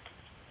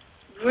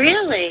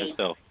 Really? And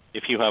so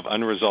if you have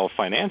unresolved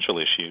financial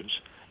issues,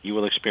 you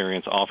will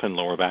experience often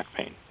lower back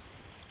pain.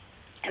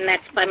 And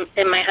that's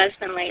been my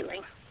husband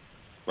lately.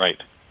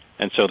 Right.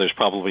 And so there's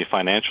probably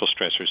financial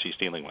stressors he's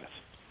dealing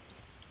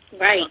with.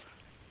 Right.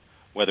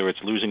 Whether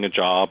it's losing a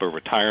job or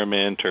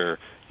retirement or,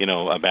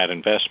 a bad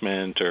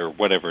investment or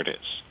whatever it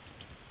is.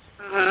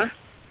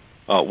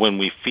 Uh-huh. When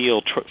we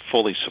feel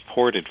fully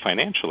supported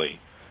financially,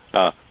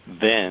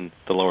 then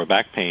the lower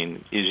back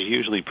pain is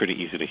usually pretty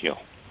easy to heal.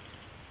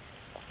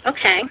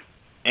 Okay.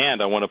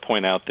 And I want to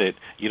point out that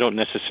you don't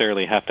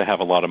necessarily have to have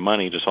a lot of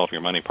money to solve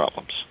your money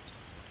problems.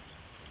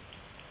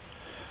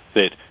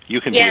 That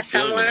you can be a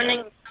billionaire. I'm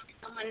learning from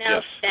someone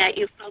else that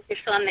you focus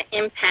on the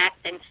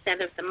impact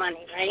instead of the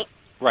money, right?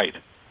 Right.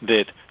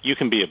 That you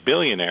can be a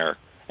billionaire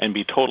and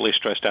be totally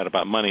stressed out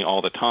about money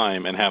all the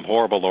time and have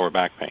horrible lower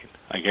back pain.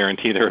 I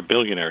guarantee there are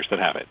billionaires that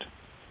have it.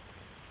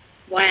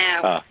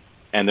 Wow.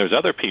 And there's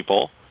other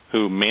people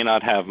who may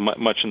not have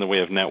much in the way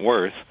of net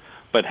worth,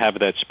 but have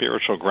that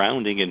spiritual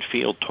grounding and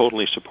feel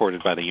totally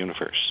supported by the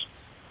universe.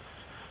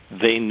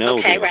 They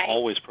know they're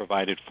always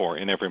provided for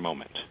in every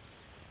moment.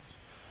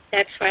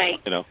 That's right.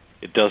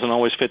 It doesn't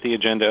always fit the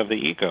agenda of the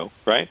ego,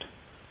 right?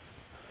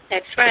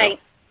 That's right.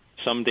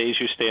 Some days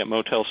you stay at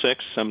Motel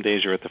 6, some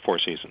days you're at the Four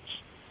Seasons.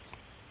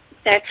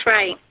 That's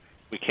right.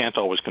 We can't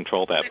always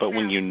control that, but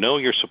when you know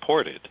you're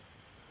supported,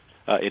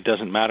 it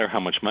doesn't matter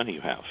how much money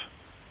you have.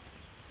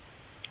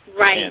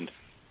 Right. And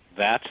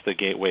that's the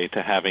gateway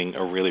to having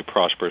a really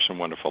prosperous and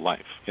wonderful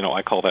life.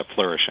 I call that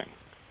flourishing.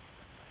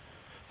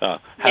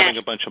 Having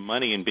a bunch of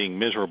money and being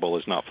miserable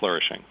is not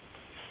flourishing.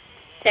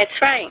 That's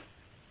right.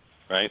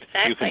 Right?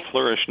 Exactly. You can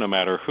flourish no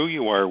matter who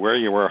you are, where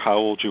you are, how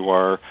old you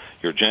are,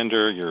 your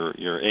gender,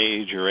 your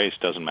age, your race,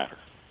 doesn't matter.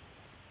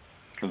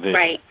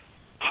 Right.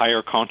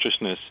 Higher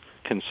consciousness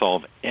can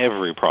solve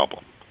every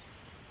problem.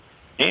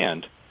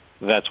 And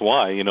that's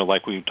why,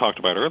 like we talked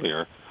about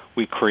earlier,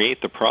 we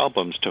create the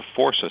problems to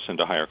force us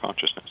into higher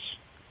consciousness.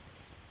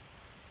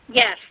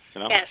 Yes,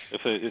 yes.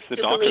 If the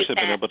doctors had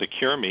been able to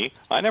cure me,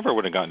 I never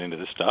would have gotten into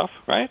this stuff,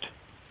 right?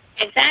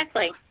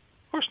 Exactly.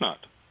 Of course not.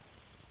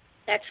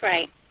 That's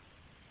right.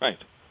 Right.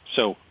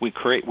 So we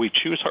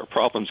choose our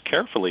problems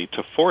carefully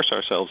to force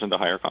ourselves into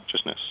higher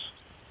consciousness.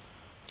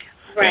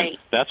 Right. And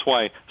that's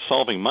why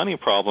solving money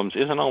problems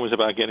isn't always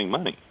about getting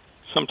money.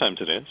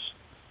 Sometimes it is.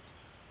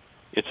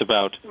 It's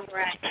about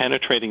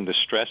penetrating the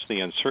stress, the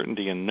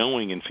uncertainty, and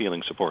knowing and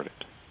feeling supported.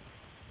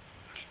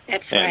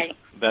 That's right.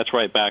 That's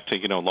right back to,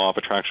 Law of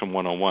Attraction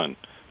 101,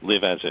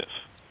 live as if.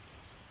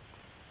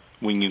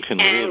 When you can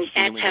live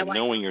feeling and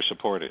knowing you're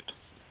supported,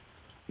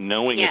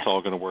 knowing it's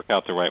all going to work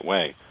out the right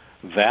way,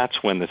 that's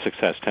when the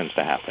success tends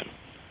to happen.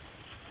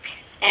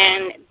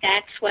 And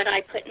that's what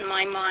I put in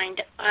my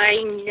mind.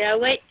 I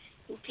know it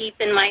deep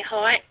in my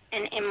heart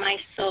and in my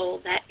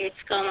soul that it's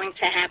going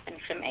to happen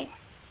for me.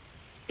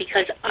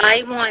 Because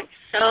I want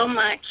so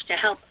much to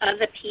help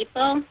other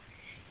people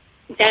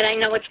that I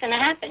know it's going to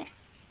happen.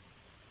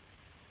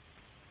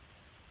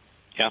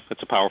 Yeah,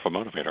 it's a powerful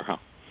motivator, huh?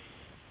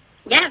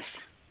 Yes.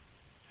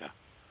 Yeah.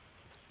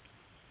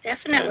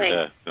 Definitely.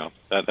 And,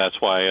 that's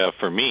why,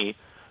 for me,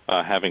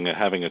 having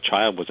a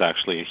child was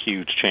actually a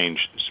huge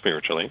change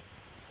spiritually.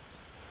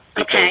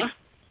 Because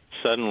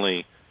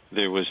suddenly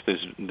there was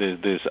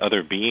this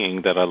other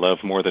being that I love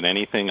more than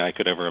anything I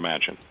could ever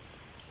imagine.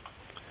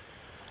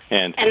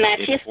 And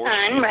that's your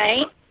son,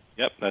 right?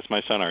 Yep, that's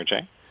my son,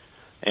 RJ.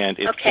 And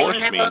it forced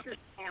me.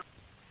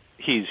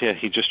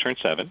 He just turned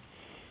 7.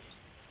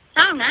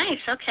 Oh, nice.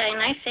 Okay,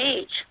 nice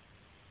age.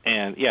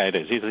 And it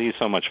is. He's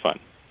so much fun.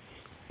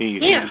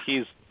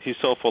 He's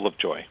so full of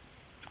joy.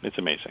 It's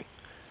amazing.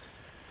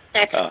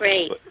 That's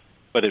great.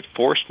 But it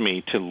forced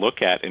me to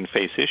look at and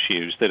face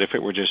issues that if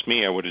it were just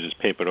me, I would have just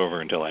papered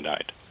over until I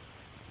died.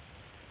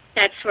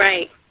 That's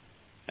right.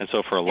 And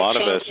so for a lot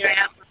of us,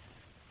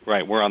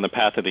 we're on the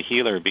path of the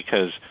healer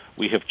because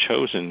we have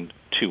chosen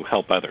to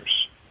help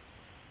others.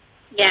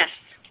 Yes.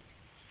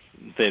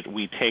 That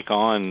we take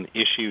on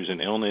issues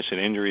and illness and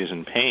injuries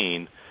and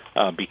pain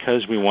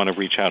because we want to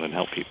reach out and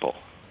help people.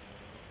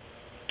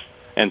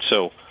 And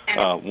so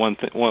one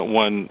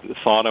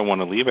thought I want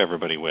to leave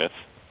everybody with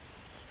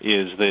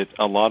is that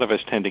a lot of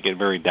us tend to get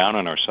very down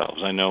on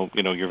ourselves. I know,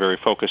 you're very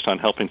focused on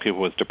helping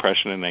people with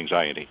depression and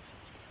anxiety.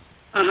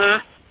 Uh-huh.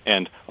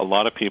 And a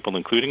lot of people,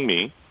 including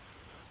me,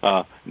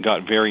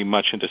 got very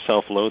much into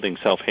self-loathing,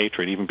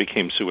 self-hatred, even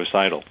became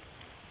suicidal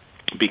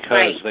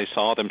because they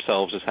saw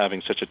themselves as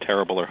having such a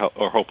terrible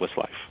or hopeless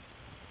life.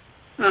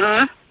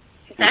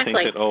 Exactly.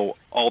 We think that,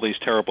 all these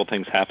terrible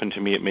things happen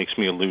to me. It makes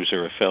me a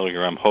loser, a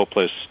failure. I'm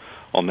hopeless.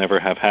 I'll never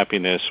have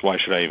happiness. Why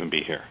should I even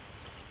be here?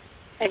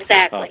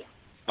 Exactly.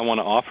 I want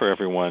to offer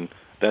everyone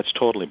that's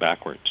totally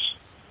backwards.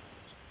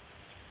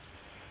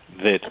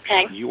 That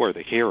you are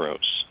the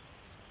heroes.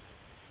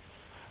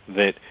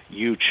 That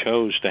you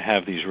chose to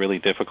have these really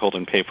difficult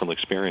and painful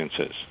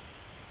experiences.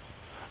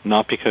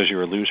 Not because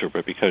you're a loser,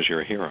 but because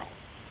you're a hero.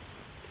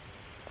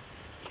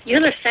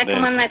 You're the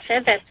second one that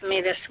said that to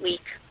me this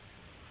week.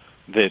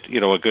 That,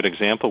 a good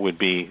example would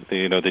be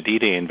the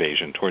D-Day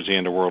invasion towards the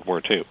end of World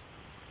War II.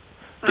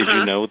 Did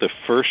you know the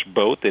first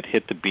boat that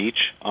hit the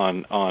beach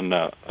on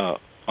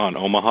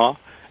Omaha,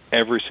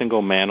 every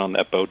single man on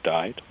that boat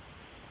died?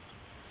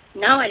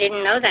 No, I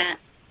didn't know that.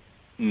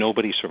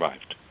 Nobody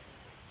survived.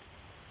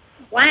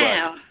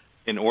 Wow.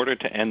 But in order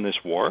to end this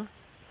war,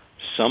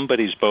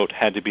 somebody's boat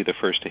had to be the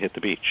first to hit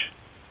the beach.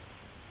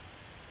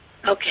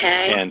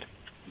 Okay. And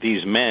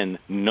these men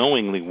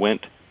knowingly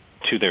went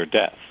to their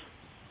death,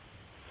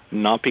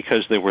 not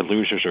because they were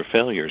losers or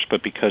failures,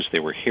 but because they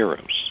were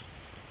heroes.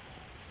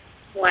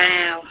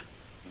 Wow.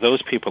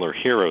 Those people are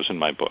heroes in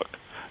my book.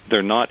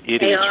 They're not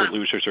idiots or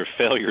losers or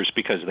failures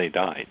because they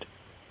died.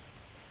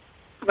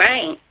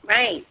 Right.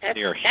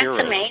 They are heroes.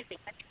 That's amazing.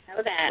 I didn't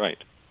know that.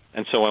 Right.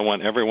 And so I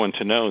want everyone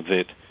to know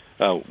that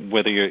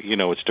whether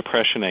it's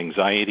depression,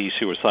 anxiety,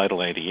 suicidal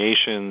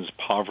ideations,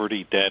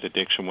 poverty, debt,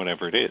 addiction,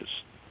 whatever it is,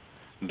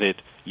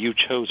 that you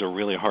chose a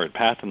really hard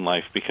path in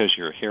life because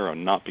you're a hero,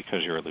 not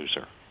because you're a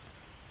loser.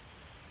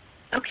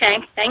 Okay,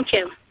 thank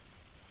you.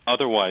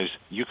 Otherwise,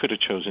 you could have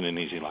chosen an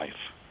easy life.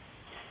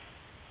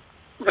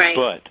 Right.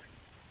 But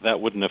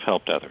that wouldn't have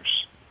helped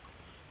others.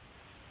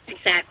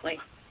 Exactly.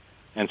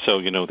 And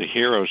so, the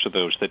heroes are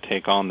those that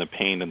take on the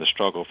pain and the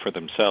struggle for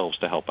themselves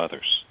to help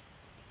others.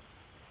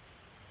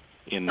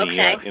 In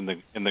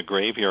the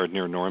graveyard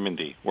near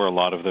Normandy, where a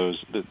lot of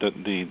those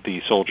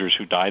the soldiers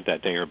who died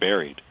that day are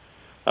buried,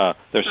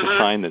 there's a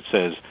sign that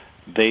says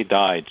they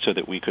died so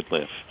that we could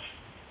live.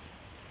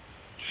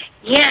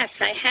 Yes,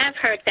 I have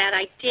heard that.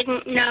 I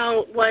didn't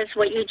know it was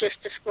what you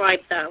just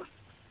described, though.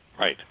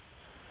 Right.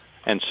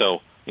 And so,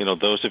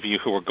 those of you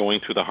who are going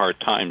through the hard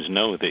times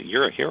know that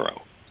you're a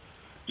hero.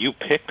 You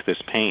picked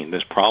this pain,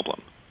 this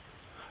problem,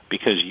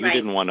 because you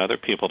didn't want other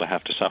people to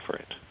have to suffer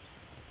it.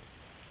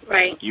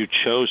 Right. You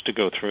chose to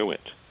go through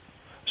it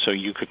so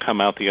you could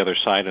come out the other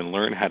side and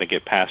learn how to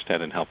get past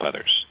that and help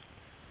others.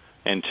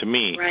 And to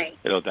me,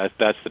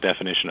 that's the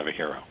definition of a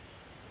hero.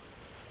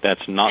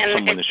 That's not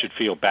someone that should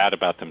feel bad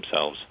about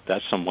themselves.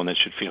 That's someone that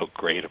should feel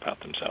great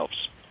about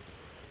themselves.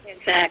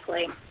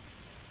 Exactly.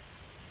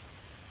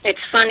 It's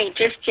funny,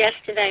 just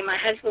yesterday my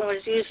husband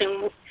was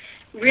using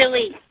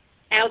really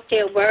out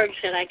there words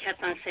that I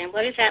kept on saying,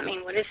 what does that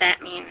mean? What does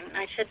that mean? And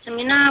I said to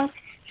him,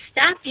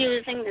 stop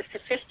using the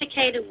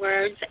sophisticated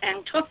words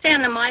and talk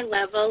down to my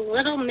level,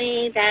 little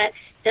me that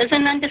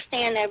doesn't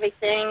understand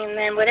everything. And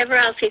then whatever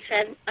else he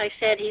said,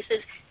 he says,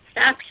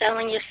 stop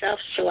selling yourself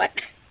short.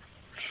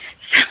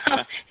 So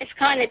it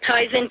kind of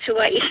ties into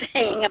what you're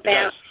saying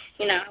about,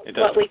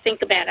 what we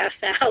think about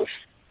ourselves.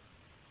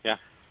 Yeah.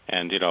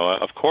 And,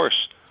 of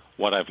course,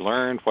 what I've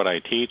learned, what I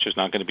teach is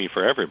not going to be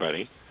for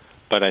everybody,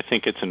 but I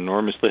think it's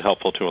enormously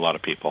helpful to a lot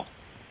of people.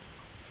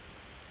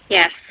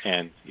 Yes.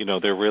 And,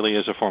 there really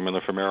is a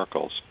formula for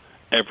miracles.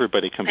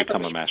 Everybody can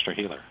become a master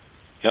healer.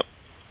 Yep.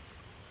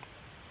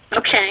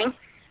 Okay.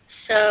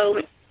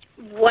 So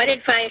what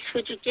advice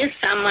would you give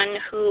someone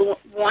who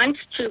wants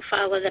to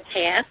follow the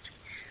path?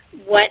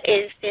 What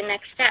is the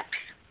next step?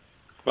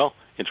 Well,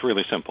 it's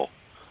really simple.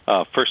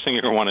 First thing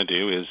you're going to want to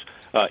do is,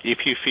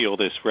 if you feel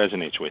this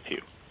resonates with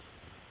you,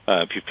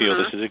 if you feel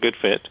this is a good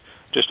fit,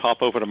 just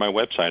hop over to my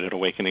website at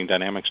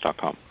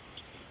awakeningdynamics.com.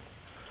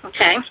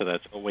 Okay. So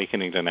that's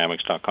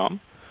awakeningdynamics.com.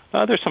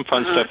 There's some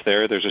fun stuff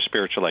there. There's a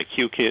spiritual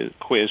IQ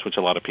quiz, which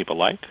a lot of people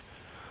like.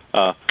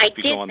 I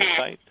you did go on that.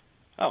 The site.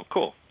 Oh,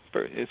 cool.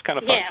 It's kind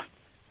of fun. Yeah.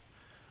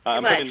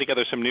 I'm putting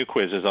together some new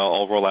quizzes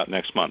I'll roll out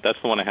next month.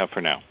 That's the one I have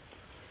for now.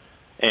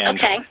 And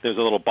there's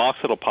a little box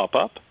that'll pop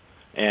up.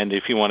 And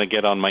if you want to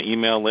get on my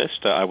email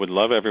list, I would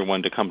love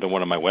everyone to come to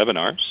one of my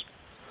webinars.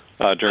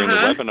 During the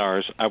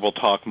webinars, I will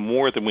talk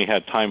more than we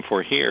had time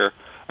for here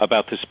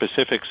about the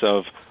specifics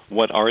of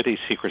what are these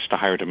secrets to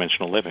higher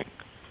dimensional living.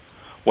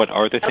 What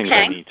are the things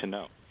I need to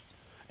know?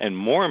 And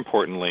more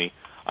importantly,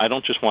 I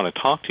don't just want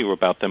to talk to you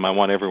about them. I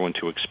want everyone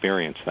to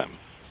experience them.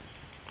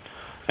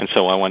 And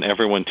so I want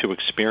everyone to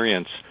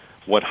experience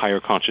what higher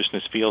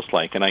consciousness feels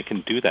like, and I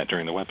can do that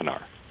during the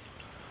webinar.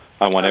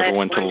 I want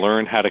everyone to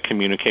learn how to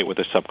communicate with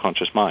the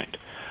subconscious mind,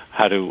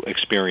 how to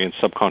experience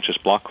subconscious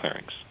block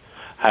clearings,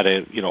 how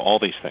to, all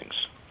these things.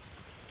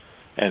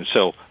 And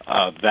so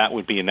that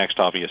would be a next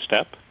obvious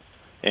step,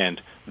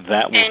 and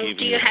that will give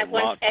you a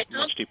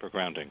much deeper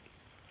grounding.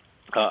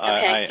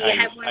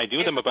 I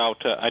do them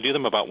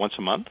about once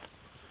a month.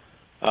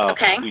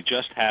 We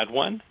just had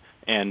one,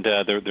 and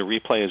the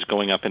replay is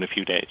going up in a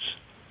few days.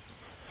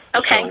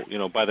 Okay.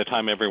 So, by the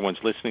time everyone's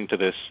listening to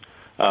this,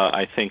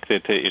 I think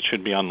that it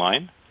should be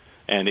online.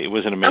 and it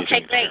was an amazing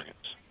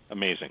experience.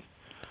 Amazing.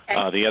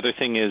 Okay. The other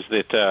thing is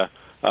that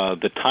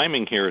the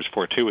timing here is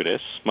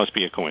fortuitous, must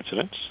be a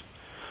coincidence.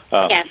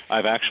 Yes.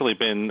 I've actually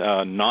been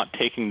not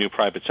taking new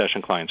private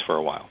session clients for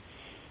a while.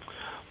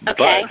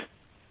 Okay.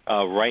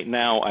 But right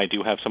now I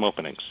do have some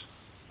openings.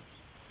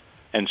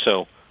 And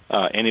so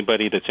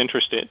anybody that's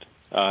interested,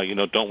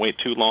 don't wait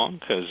too long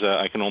because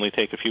I can only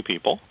take a few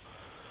people.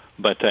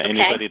 But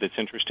anybody that's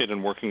interested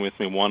in working with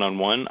me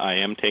one-on-one, I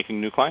am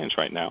taking new clients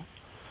right now.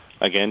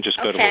 Again, just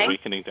go to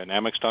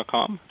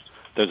awakeningdynamics.com.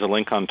 There's a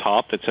link on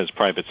top that says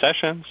private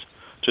sessions.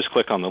 Just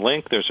click on the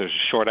link. There's a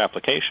short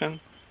application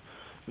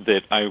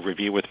that I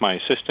review with my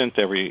assistant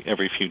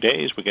every few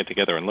days. We get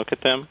together and look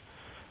at them.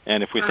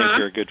 And if we think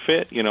you're a good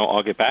fit,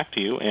 I'll get back to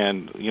you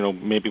and,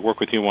 maybe work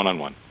with you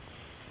one-on-one.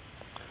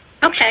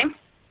 Okay.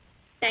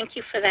 Thank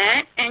you for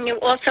that. And you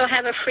also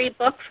have a free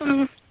book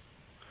from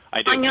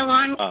on your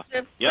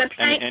website?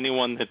 And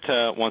anyone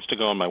that wants to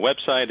go on my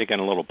website, again,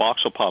 a little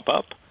box will pop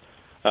up.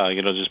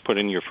 Just put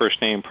in your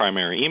first name,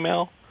 primary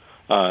email.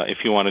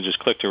 If you want to just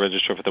click to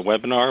register for the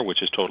webinar,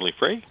 which is totally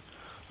free,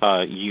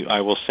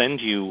 I will send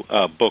you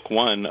book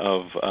 1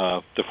 of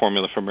The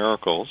Formula for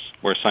Miracles,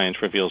 where science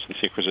reveals the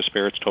secrets of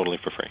spirits, totally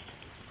for free.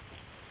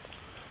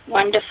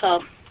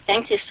 Wonderful.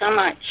 Thank you so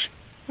much.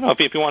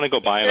 If you want to go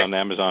buy it on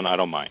Amazon, I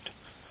don't mind.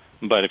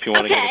 But if you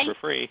want to get it for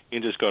free, you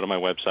can just go to my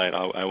website.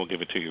 I will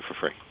give it to you for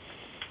free.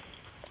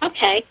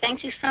 Okay.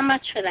 Thank you so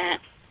much for that.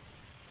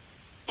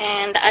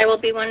 And I will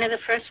be one of the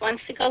first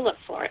ones to go look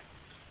for it.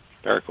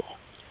 Very cool.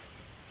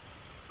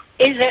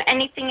 Is there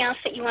anything else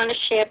that you want to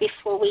share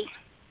before we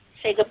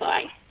say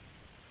goodbye?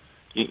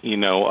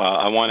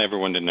 I want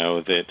everyone to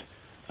know that,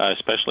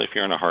 especially if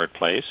you're in a hard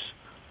place,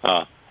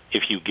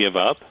 if you give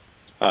up,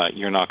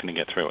 you're not going to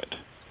get through it.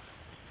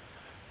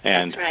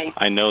 And that's right.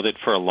 I know that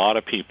for a lot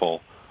of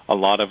people, a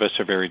lot of us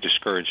are very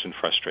discouraged and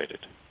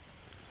frustrated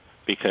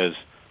because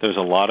there's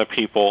a lot of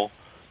people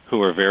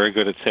who are very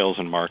good at sales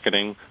and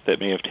marketing that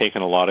may have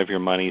taken a lot of your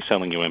money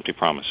selling you empty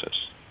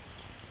promises.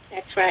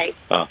 That's right.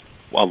 A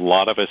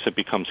lot of us have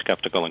become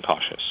skeptical and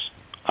cautious.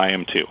 I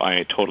am too.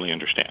 I totally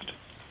understand.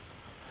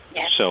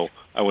 Yes. So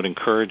I would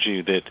encourage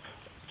you that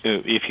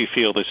if you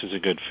feel this is a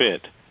good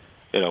fit,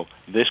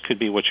 this could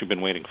be what you've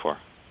been waiting for.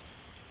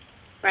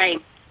 Right.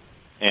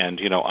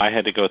 And, I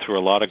had to go through a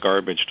lot of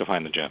garbage to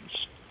find the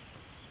gems.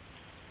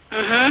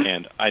 Mm-hmm.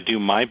 And I do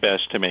my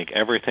best to make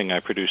everything I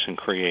produce and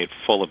create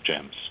full of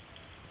gems.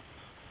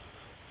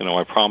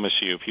 I promise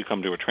you, if you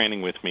come to a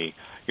training with me,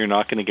 you're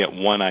not going to get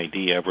one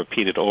idea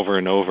repeated over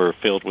and over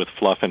filled with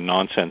fluff and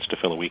nonsense to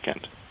fill a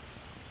weekend.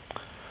 Okay.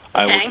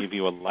 I will give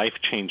you a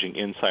life-changing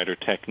insider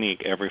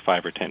technique every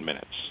 5 or 10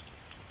 minutes.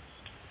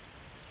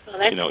 Well,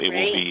 that's great. It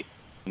will be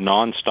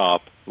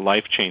nonstop,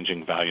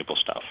 life-changing, valuable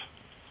stuff.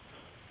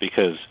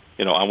 Because,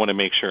 I want to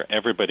make sure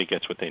everybody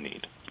gets what they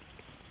need.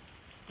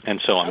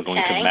 And so I'm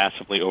going to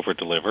massively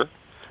over-deliver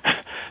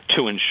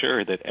to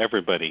ensure that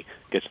everybody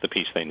gets the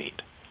piece they need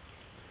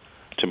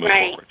to move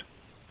forward.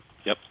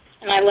 Yep.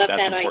 And I love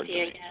that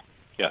idea.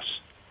 Yes.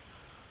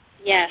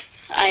 Yes.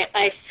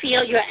 I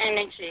feel your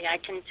energy. I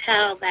can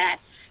tell that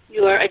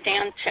you're a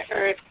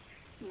down-to-earth,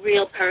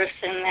 real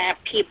person that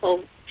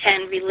people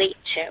can relate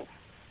to.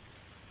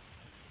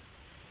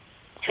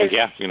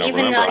 Yeah,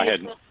 remember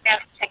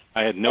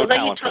I had no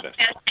talent for this.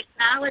 Even though you talk about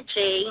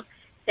technology,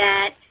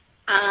 that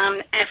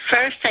at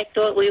first I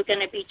thought we were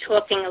going to be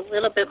talking a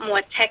little bit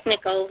more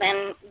technical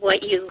than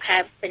what you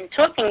have been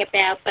talking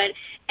about, but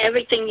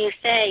everything you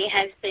say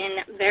has been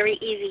very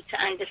easy to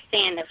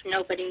understand if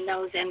nobody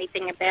knows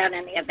anything about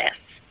any of this.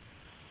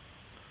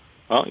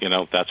 Well,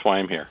 that's why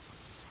I'm here.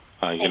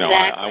 Exactly.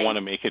 I want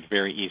to make it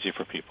very easy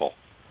for people.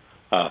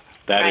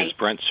 That is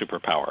Brent's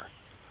superpower.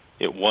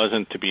 It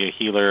wasn't to be a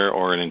healer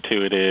or an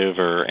intuitive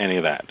or any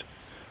of that.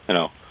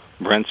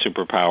 Brent's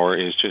superpower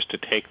is just to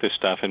take this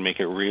stuff and make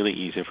it really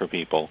easy for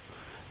people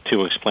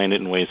to explain it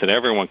in ways that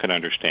everyone can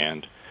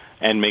understand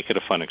and make it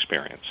a fun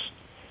experience.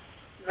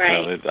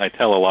 Right. I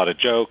tell a lot of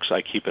jokes.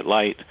 I keep it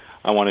light.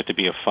 I want it to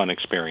be a fun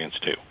experience,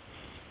 too.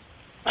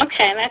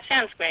 Okay, that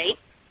sounds great.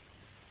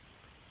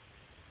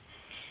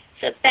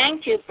 So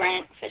thank you,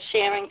 Brent, for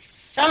sharing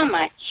so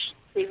much.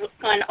 We've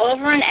gone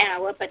over an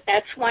hour, but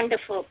that's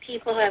wonderful.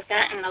 People have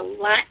gotten a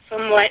lot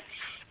from what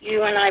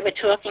you and I were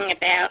talking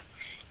about,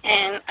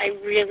 and I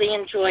really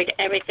enjoyed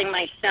everything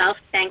myself.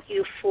 Thank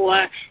you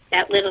for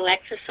that little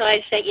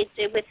exercise that you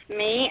did with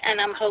me,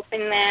 and I'm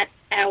hoping that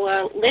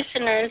our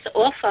listeners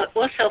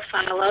also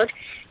followed,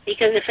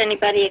 because if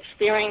anybody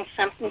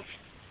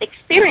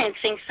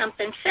experiencing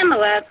something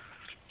similar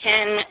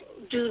can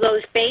do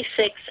those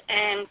basics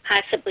and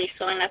possibly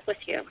sign up with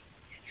you.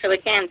 So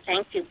again,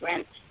 thank you,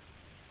 Brent.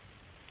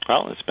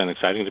 Well, it's been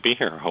exciting to be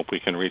here. I hope we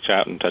can reach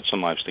out and touch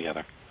some lives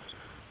together.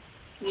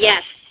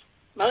 Yes,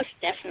 most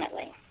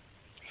definitely.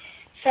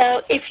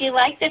 So if you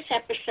like this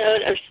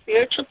episode of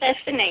Spiritual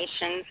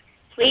Destinations,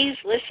 please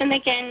listen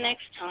again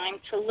next time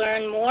to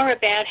learn more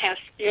about how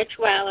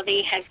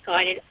spirituality has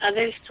guided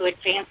others to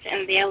advance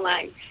in their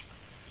lives.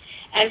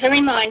 As a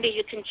reminder,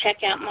 you can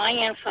check out my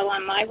info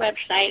on my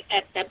website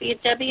at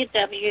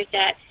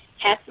www.healingforall.com.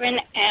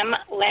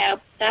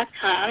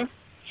 CatherineMLab.com.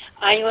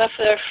 I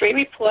offer a free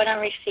report on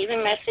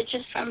receiving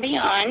messages from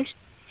beyond.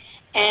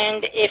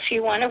 And if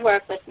you want to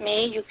work with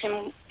me, you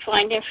can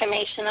find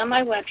information on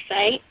my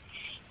website.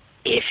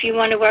 If you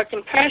want to work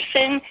in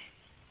person,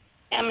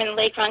 I'm in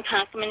Lake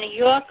Ronkonkoma, New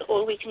York,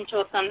 or we can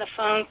talk on the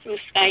phone through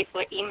Skype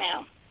or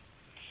email.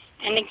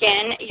 And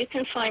again, you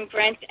can find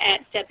Brent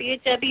at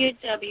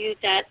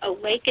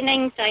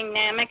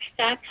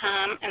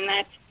www.awakeningdynamics.com, and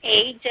that's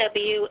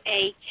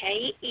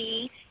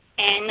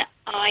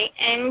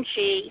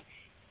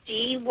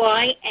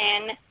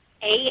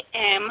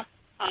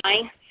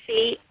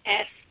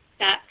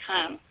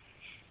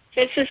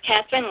This is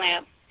Catherine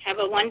Lab. Have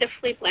a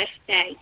wonderfully blessed day.